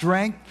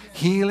strength,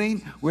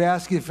 healing. We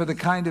ask you for the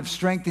kind of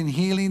strength and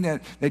healing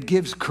that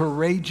gives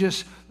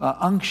courageous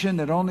unction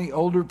that only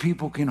older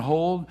people can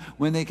hold,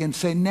 when they can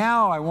say,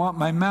 now I want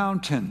my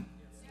mountain,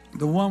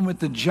 the one with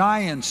the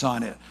giants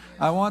on it.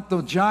 I want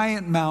the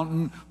giant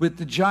mountain with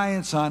the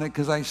giants on it,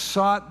 because I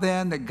saw it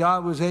then that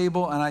God was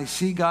able, and I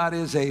see God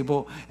is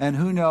able, and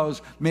who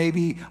knows,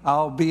 maybe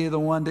I'll be the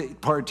one to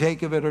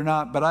partake of it or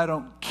not, but I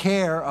don't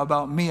care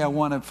about me. I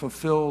want to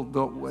fulfill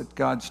what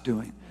God's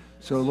doing.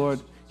 So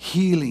Lord,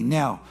 healing.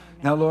 Now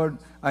Lord,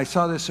 I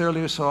saw this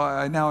earlier,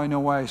 so now I know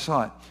why I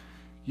saw it.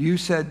 You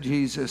said,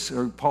 Jesus,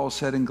 or Paul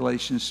said in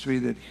Galatians 3,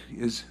 that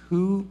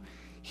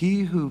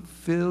he who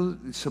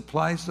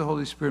supplies the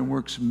Holy Spirit and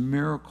works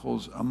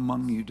miracles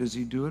among you. Does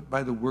he do it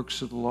by the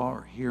works of the law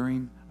or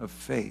hearing of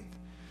faith?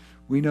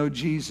 We know,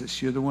 Jesus,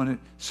 you're the one that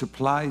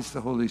supplies the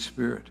Holy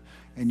Spirit,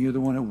 and you're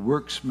the one that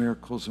works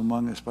miracles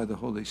among us by the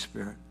Holy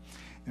Spirit.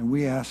 And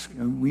we ask,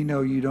 and we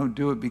know you don't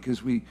do it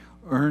because we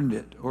earned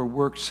it or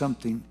worked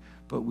something,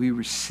 but we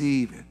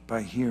receive it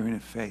by hearing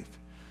of faith.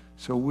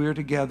 So we're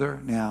together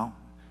now.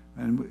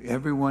 And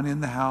everyone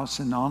in the house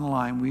and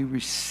online, we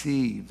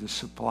receive the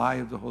supply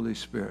of the Holy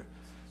Spirit.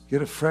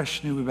 Get a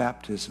fresh new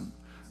baptism,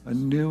 a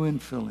new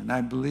infilling.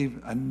 I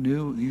believe a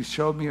new, you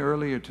showed me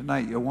earlier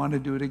tonight, you'll want to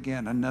do it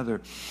again.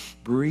 Another,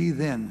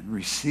 breathe in,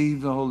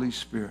 receive the Holy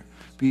Spirit.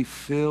 Be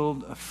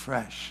filled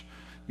afresh.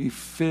 Be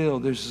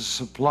filled. There's a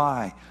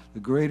supply. The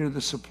greater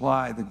the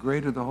supply, the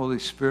greater the Holy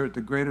Spirit,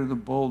 the greater the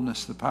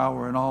boldness, the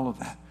power, and all of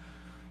that.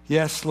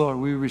 Yes, Lord,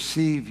 we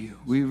receive you.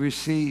 We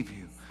receive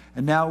you.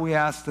 And now we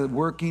ask the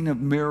working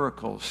of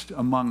miracles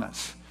among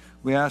us.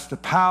 We ask the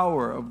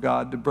power of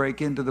God to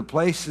break into the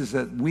places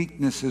that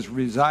weakness is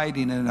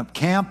residing and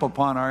camp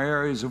upon our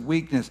areas of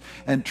weakness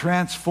and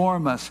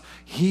transform us,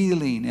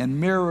 healing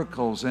and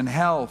miracles and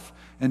health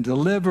and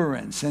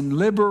deliverance and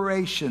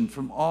liberation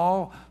from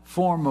all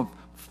form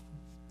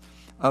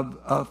of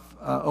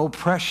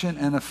oppression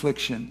and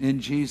affliction in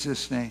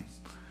Jesus' name.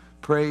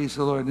 Praise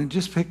the Lord. And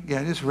just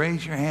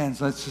raise your hands.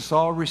 Let's just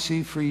all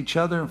receive for each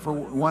other and for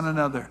one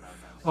another.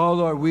 Oh,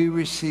 Lord, we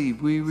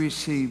receive, we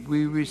receive,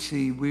 we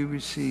receive, we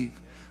receive,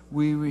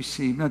 we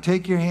receive. Now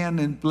take your hand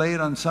and lay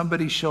it on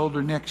somebody's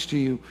shoulder next to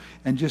you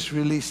and just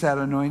release that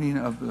anointing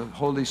of the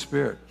Holy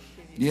Spirit.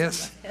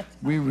 Yes,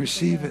 we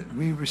receive it.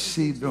 We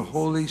receive the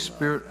Holy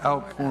Spirit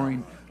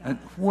outpouring. And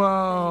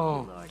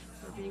whoa.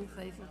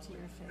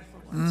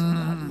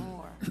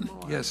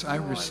 Yes, I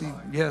receive.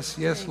 Yes,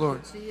 yes,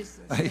 Lord.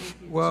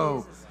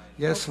 Whoa.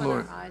 Yes,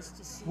 Lord.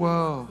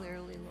 Whoa.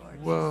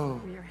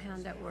 Whoa.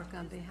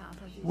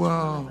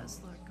 Whoa.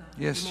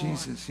 Yes,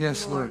 Jesus.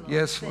 Yes, Lord.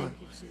 Yes, Lord.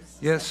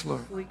 Yes,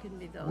 Lord.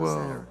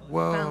 Whoa.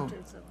 Whoa.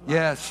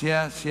 Yes,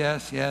 yes,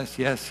 yes, yes,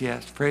 yes,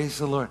 yes. Praise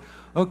the Lord.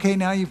 Okay,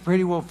 now you've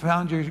pretty well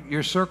found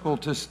your circle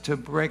to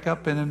break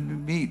up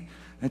and meet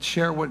and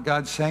share what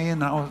God's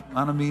saying. I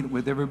want to meet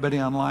with everybody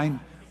online.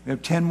 We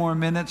have 10 more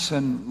minutes,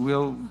 and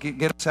we'll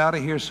get us out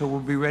of here, so we'll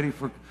be ready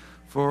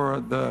for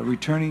the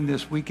returning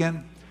this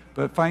weekend.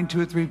 But find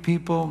 2 or 3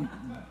 people.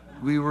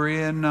 We were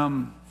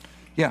in,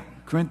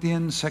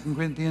 Corinthians, 2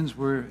 Corinthians,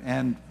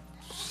 and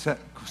 2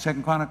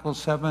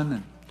 Chronicles 7,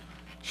 and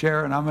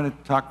share, and I'm going to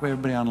talk with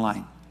everybody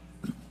online.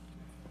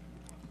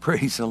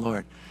 Praise the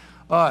Lord.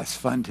 Oh, it's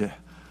fun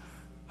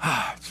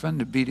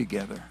to be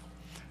together.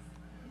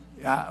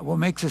 What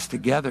makes us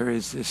together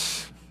is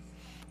this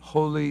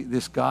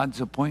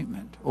God's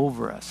appointment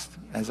over us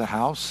as a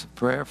house of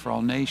prayer for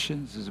all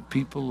nations, as a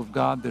people of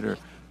God that are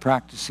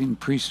practicing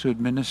priesthood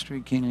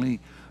ministry,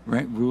 kingly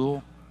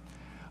rule.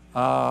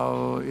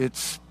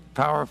 It's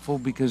powerful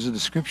because of the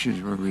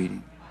scriptures we're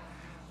reading.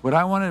 What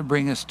I wanted to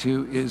bring us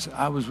to is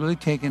I was really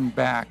taken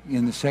back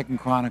in the 2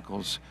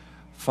 Chronicles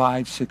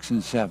 5, 6,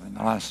 and 7,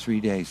 the last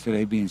 3 days,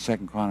 today being 2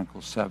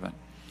 Chronicles 7.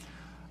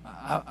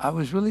 I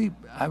was really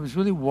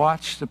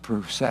watched the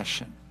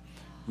procession.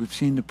 We've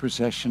seen the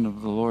procession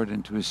of the Lord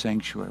into his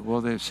sanctuary.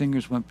 Well, the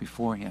singers went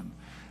before him.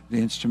 The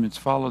instruments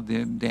followed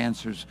the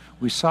dancers.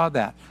 We saw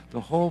that.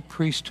 The whole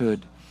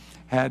priesthood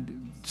had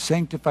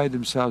sanctified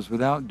themselves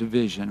without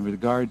division with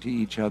regard to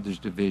each other's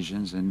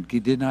divisions, and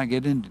did not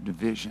get into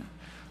division.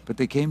 But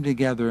they came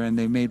together and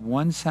they made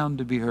one sound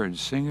to be heard,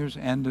 singers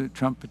and the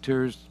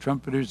trumpeters.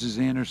 Trumpeters is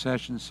the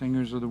intercession,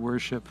 singers of the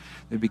worship.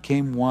 They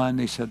became one.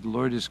 They said, the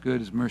Lord is good,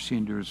 his mercy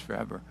endures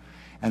forever.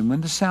 And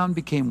when the sound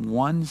became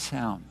one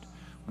sound,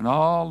 when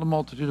all the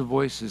multitude of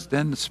voices,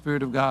 then the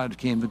Spirit of God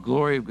came, the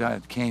glory of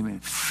God came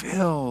and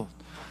filled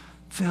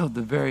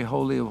the very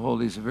Holy of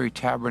Holies, the very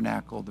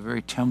tabernacle, the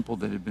very temple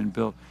that had been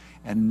built.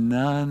 And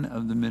none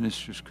of the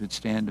ministers could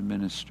stand to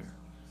minister,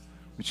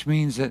 which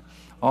means that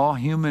all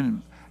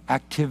human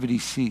activity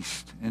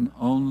ceased and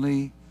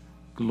only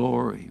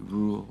glory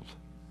ruled.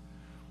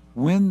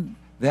 When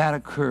that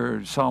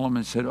occurred,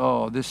 Solomon said,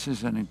 oh, this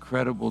is an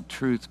incredible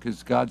truth,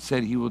 because God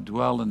said he will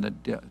dwell in the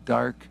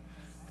dark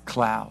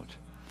cloud.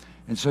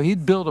 And so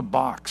he'd built a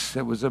box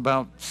that was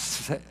about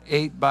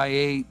 8 by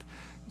 8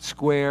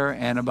 square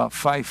and about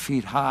 5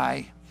 feet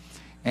high.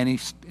 And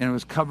it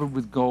was covered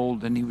with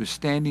gold, and he was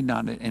standing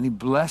on it, and he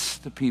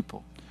blessed the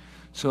people.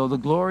 So the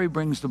glory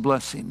brings the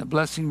blessing. The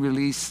blessing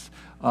released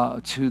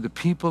to the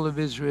people of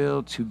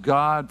Israel, to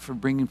God for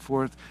bringing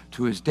forth,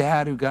 to his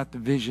dad who got the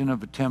vision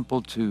of a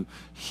temple, to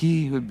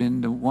he who had been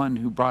the one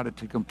who brought it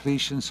to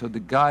completion, so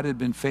that God had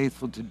been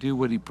faithful to do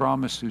what he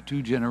promised through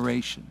 2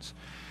 generations.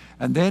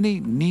 And then he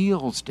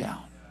kneels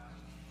down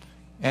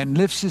and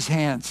lifts his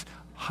hands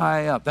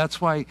high up.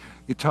 That's why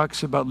it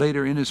talks about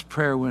later in his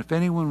prayer, when if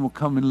anyone will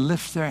come and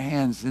lift their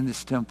hands in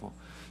this temple.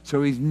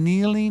 So he's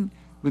kneeling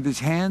with his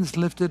hands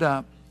lifted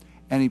up,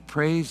 and he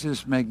prays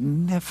this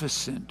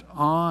magnificent,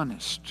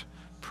 honest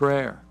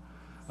prayer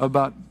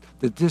about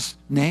that this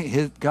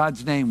name,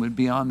 God's name would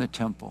be on the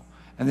temple,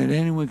 and that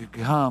anyone could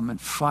come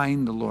and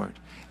find the Lord.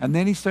 And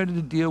then he started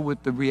to deal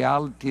with the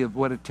reality of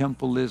what a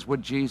temple is,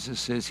 what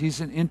Jesus is. He's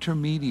an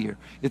intermediary.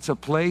 It's a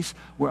place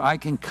where I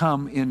can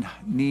come in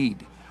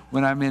need,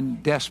 when I'm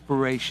in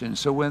desperation.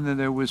 So when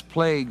there was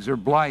plagues or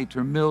blight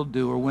or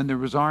mildew, or when there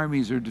was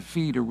armies or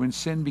defeat, or when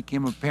sin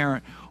became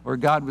apparent or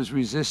God was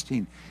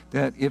resisting,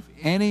 that if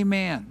any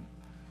man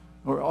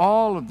or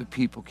all of the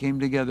people came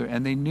together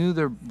and they knew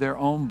their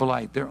own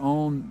blight, their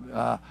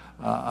own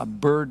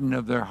burden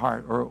of their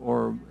heart,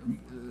 or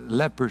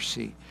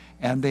leprosy,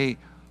 and they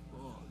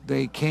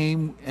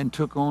came and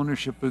took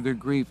ownership of their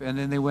grief, and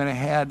then they went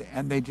ahead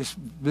and they just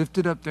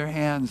lifted up their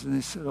hands and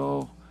they said,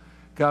 oh,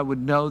 God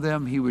would know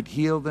them, he would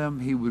heal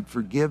them, he would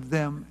forgive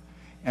them,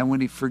 and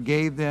when he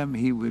forgave them,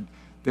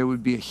 there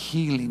would be a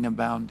healing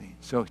abounding.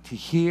 So to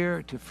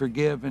hear, to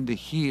forgive, and to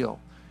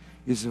heal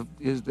is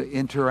the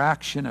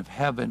interaction of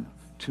heaven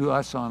to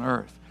us on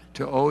earth.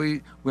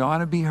 We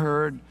want to be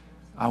heard,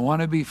 I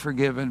want to be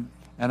forgiven,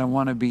 and I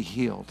want to be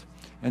healed.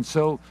 And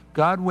so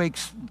God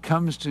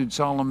comes to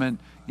Solomon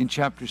in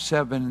chapter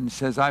 7 and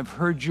says, I've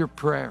heard your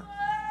prayer.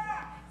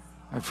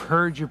 I've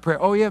heard your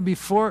prayer. Oh yeah,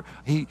 before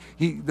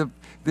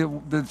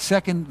the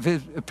second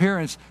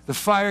appearance, the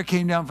fire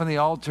came down from the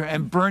altar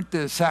and burnt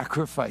the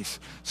sacrifice.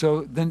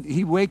 So then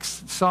he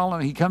wakes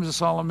Solomon, he comes to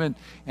Solomon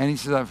and he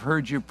says, I've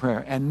heard your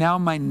prayer, and now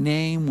my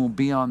name will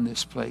be on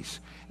this place,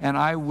 and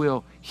I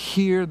will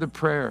hear the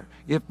prayer.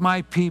 If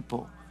my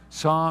people,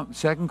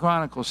 2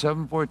 Chronicles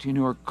 7:14,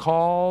 who are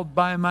called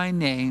by my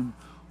name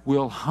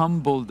will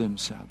humble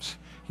themselves.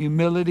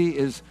 Humility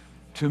is,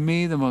 to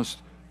me, the most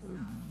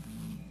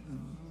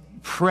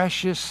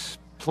precious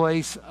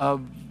place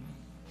of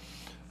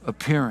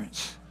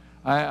appearance.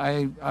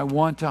 I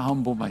want to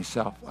humble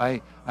myself.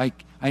 I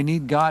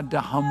need God to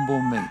humble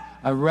me.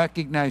 I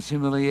recognize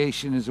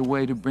humiliation as a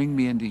way to bring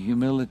me into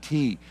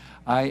humility.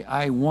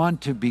 I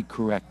want to be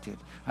corrected.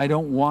 I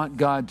don't want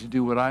God to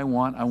do what I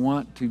want. I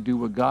want to do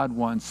what God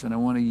wants, and I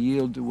want to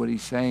yield to what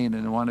he's saying,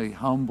 and I want to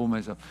humble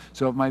myself.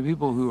 So if my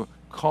people who are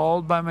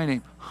called by my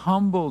name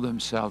humble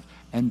themselves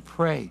and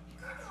pray.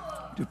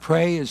 To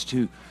pray is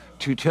to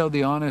tell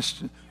the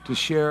honest, to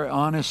share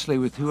honestly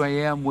with who I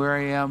am, where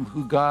I am,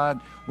 who God,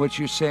 what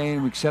you're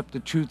saying, accept the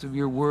truth of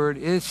your word.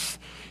 It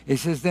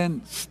says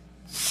then,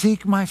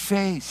 seek my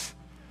face.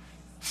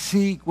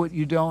 Seek what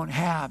you don't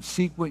have.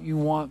 Seek what you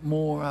want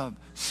more of.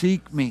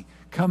 Seek me.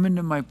 Come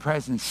into my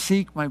presence.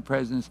 Seek my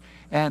presence.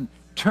 And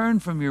turn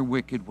from your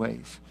wicked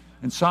ways.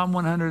 In Psalm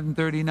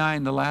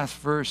 139, the last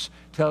verse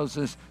tells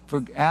us,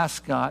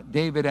 ask God,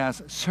 David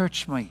asked,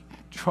 search me,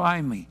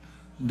 try me,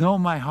 know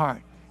my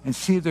heart, and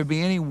see if there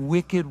be any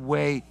wicked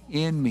way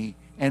in me,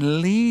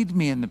 and lead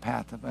me in the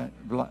path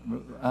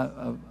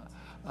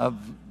of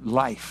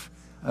life,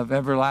 of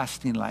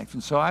everlasting life.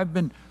 And so I've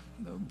been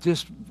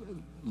just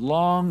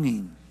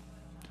longing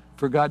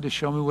for God to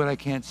show me what I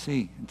can't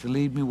see, and to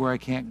lead me where I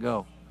can't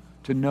go,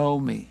 to know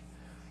me.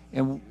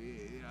 And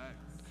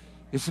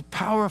it's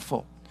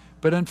powerful.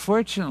 But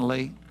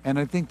unfortunately, and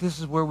I think this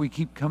is where we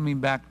keep coming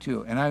back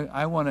to, and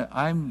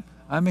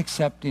I'm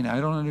accepting it.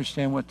 I don't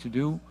understand what to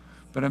do,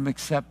 but I'm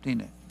accepting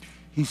it.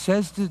 He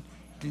says to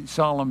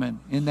Solomon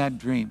in that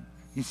dream,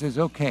 he says,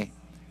 okay,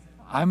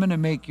 I'm going to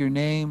make your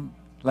name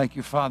like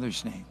your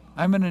father's name.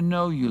 I'm going to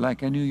know you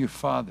like I knew your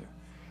father.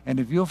 And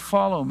if you'll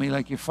follow me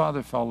like your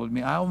father followed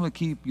me, I will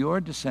keep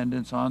your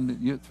descendants on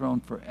your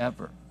throne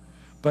forever.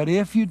 But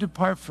if you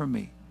depart from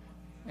me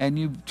and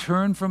you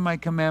turn from my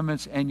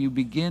commandments and you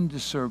begin to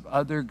serve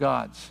other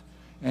gods,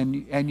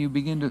 and you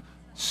begin to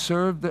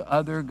serve the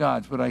other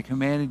gods, what I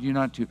commanded you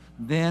not to,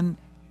 then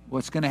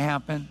what's going to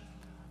happen?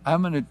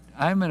 I'm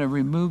going to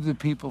remove the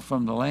people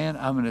from the land.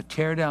 I'm going to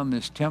tear down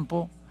this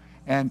temple.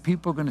 And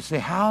people are going to say,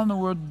 how in the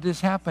world did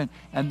this happen?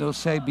 And they'll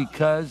say,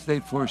 because they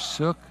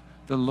forsook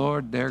the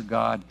Lord their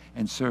God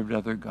and served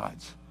other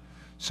gods.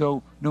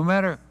 So no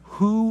matter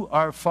who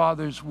our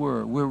fathers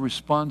were, we're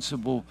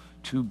responsible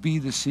to be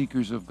the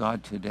seekers of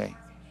God today.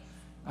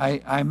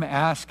 I'm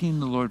asking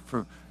the Lord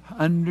for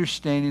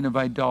understanding of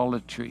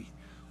idolatry,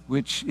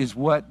 which is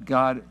what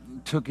God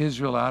took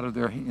Israel out of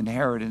their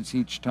inheritance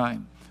each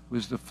time,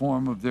 was the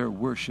form of their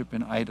worship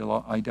and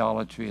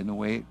idolatry, and the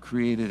way it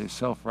created a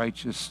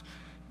self-righteous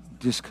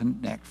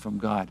disconnect from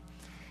God.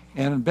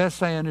 And the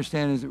best I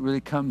understand is it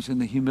really comes in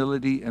the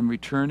humility and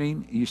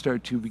returning. You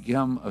start to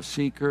become a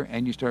seeker,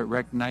 and you start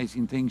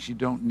recognizing things you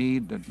don't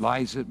need, the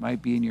lies that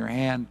might be in your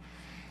hand,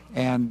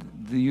 and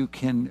you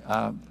can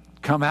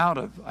come out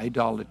of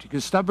idolatry.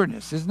 Because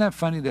stubbornness, isn't that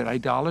funny that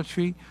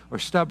idolatry or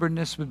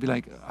stubbornness would be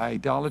like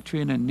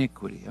idolatry and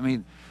iniquity? I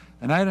mean,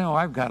 and I know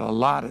I've got a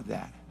lot of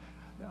that.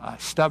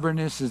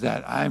 Stubbornness is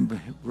that I'm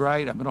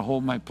right, I'm going to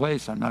hold my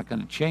place, I'm not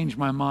going to change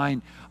my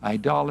mind.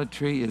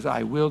 Idolatry is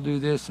I will do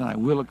this and I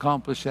will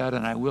accomplish that,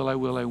 and I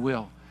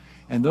will.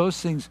 And those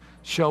things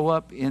show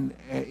up in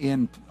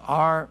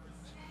our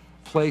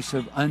place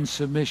of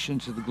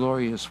unsubmission to the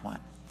glorious one.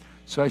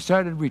 So I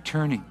started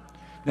returning.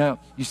 Now,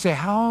 you say,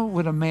 how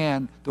would a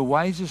man, the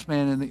wisest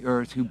man in the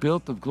earth, who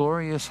built the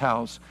glorious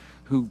house,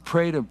 who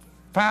prayed a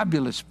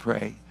fabulous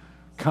prayer,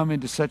 come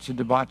into such a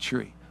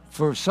debauchery?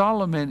 For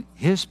Solomon,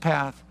 his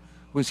path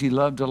was he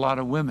loved a lot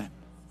of women.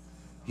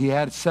 He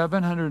had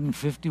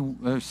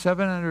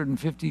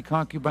 750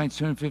 concubines,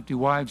 250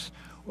 wives,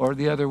 or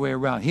the other way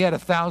around. He had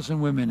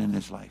 1,000 women in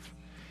his life.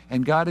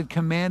 And God had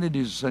commanded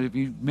his son, if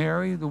you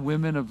marry the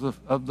women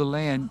of the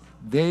land,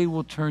 they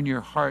will turn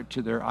your heart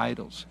to their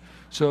idols.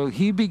 So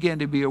he began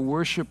to be a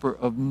worshiper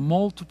of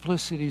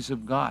multiplicities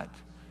of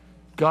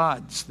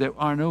gods that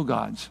are no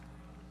gods.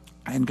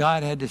 And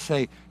God had to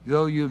say,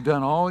 though you've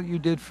done all you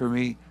did for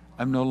me,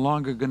 I'm no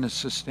longer going to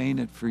sustain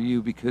it for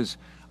you, because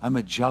I'm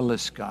a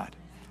jealous God.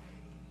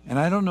 And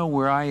I don't know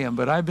where I am,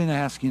 but I've been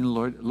asking the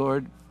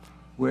Lord,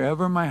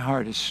 wherever my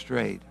heart is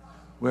strayed,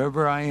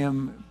 wherever I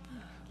am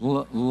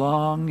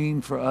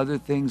longing for other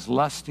things,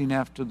 lusting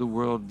after the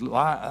world,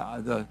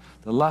 the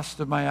lust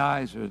of my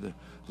eyes, or the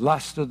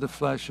lust of the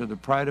flesh, or the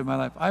pride of my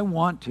life, I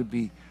want to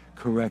be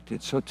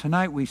corrected. So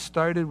tonight we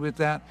started with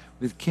that,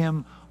 with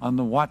Kim on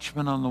the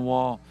Watchman on the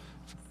Wall,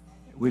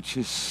 which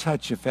is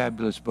such a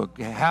fabulous book.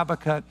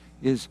 Habakkuk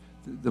is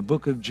the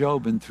book of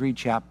Job in 3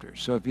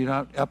 chapters. So if you're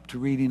not up to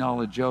reading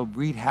all of Job,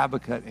 read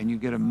Habakkuk, and you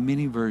get a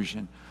mini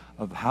version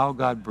of how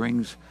God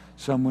brings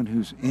someone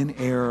who's in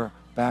error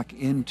back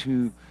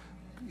into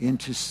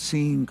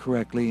seeing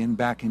correctly and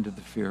back into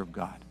the fear of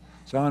God.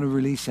 So I want to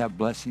release that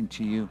blessing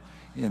to you,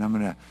 and I'm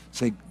going to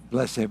say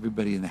bless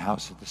everybody in the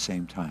house at the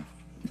same time.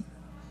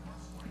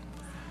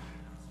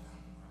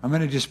 I'm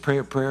going to just pray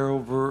a prayer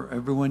over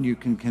everyone. You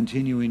can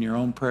continue in your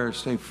own prayer,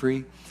 stay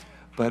free.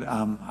 But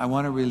I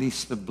want to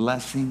release the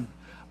blessing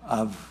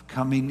of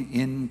coming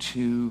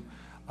into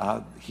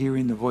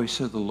hearing the voice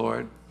of the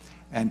Lord,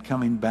 and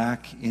coming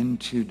back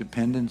into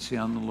dependency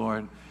on the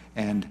Lord,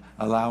 and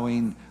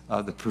allowing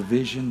the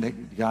provision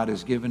that God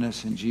has given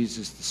us in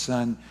Jesus the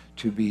Son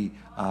to be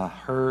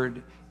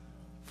heard,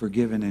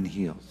 forgiven, and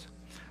healed.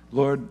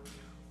 Lord,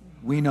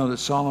 we know that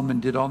Solomon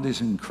did all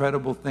these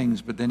incredible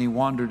things, but then he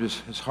wandered,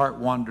 his heart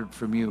wandered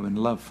from you in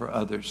love for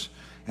others.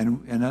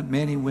 And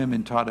many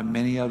women taught him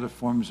many other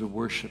forms of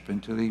worship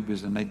until he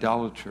was an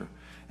idolater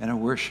and a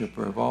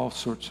worshiper of all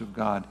sorts of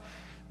God.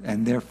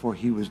 And therefore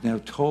he was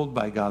now told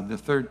by God, the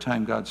third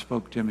time God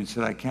spoke to him, he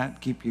said, I can't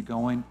keep you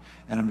going,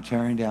 and I'm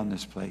tearing down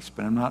this place.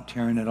 But I'm not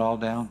tearing it all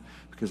down,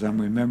 because I'm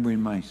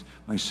remembering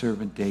my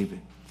servant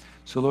David.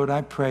 So Lord,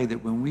 I pray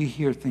that when we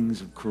hear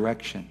things of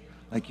correction,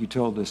 like you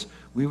told us,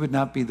 we would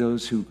not be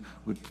those who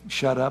would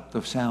shut up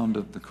the sound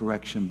of the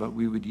correction, but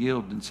we would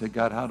yield and say,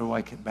 God, how do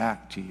I get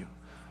back to you?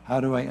 How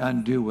do I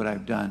undo what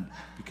I've done?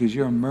 Because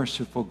you're a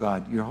merciful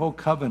God. Your whole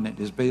covenant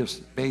is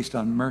based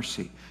on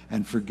mercy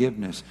and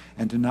forgiveness,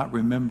 and to not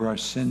remember our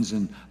sins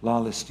and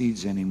lawless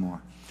deeds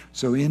anymore.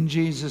 So in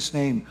Jesus'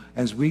 name,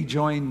 as we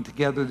join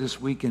together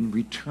this week in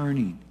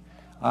returning,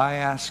 I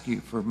ask you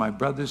for my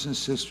brothers and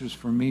sisters,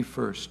 for me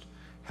first,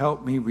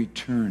 help me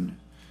return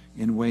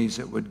in ways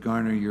that would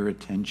garner your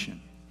attention.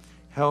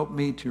 Help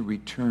me to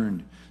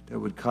return that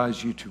would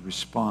cause you to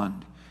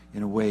respond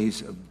in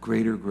ways of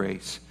greater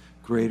grace,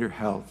 greater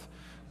health.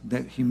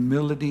 That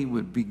humility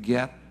would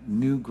beget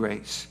new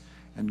grace,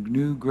 and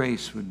new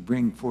grace would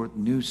bring forth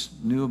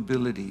new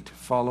ability to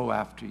follow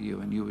after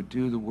you, and you would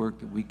do the work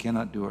that we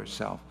cannot do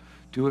ourselves.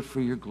 Do it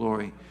for your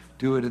glory.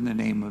 Do it in the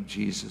name of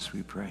Jesus,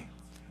 we pray.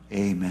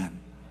 Amen.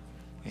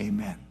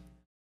 Amen.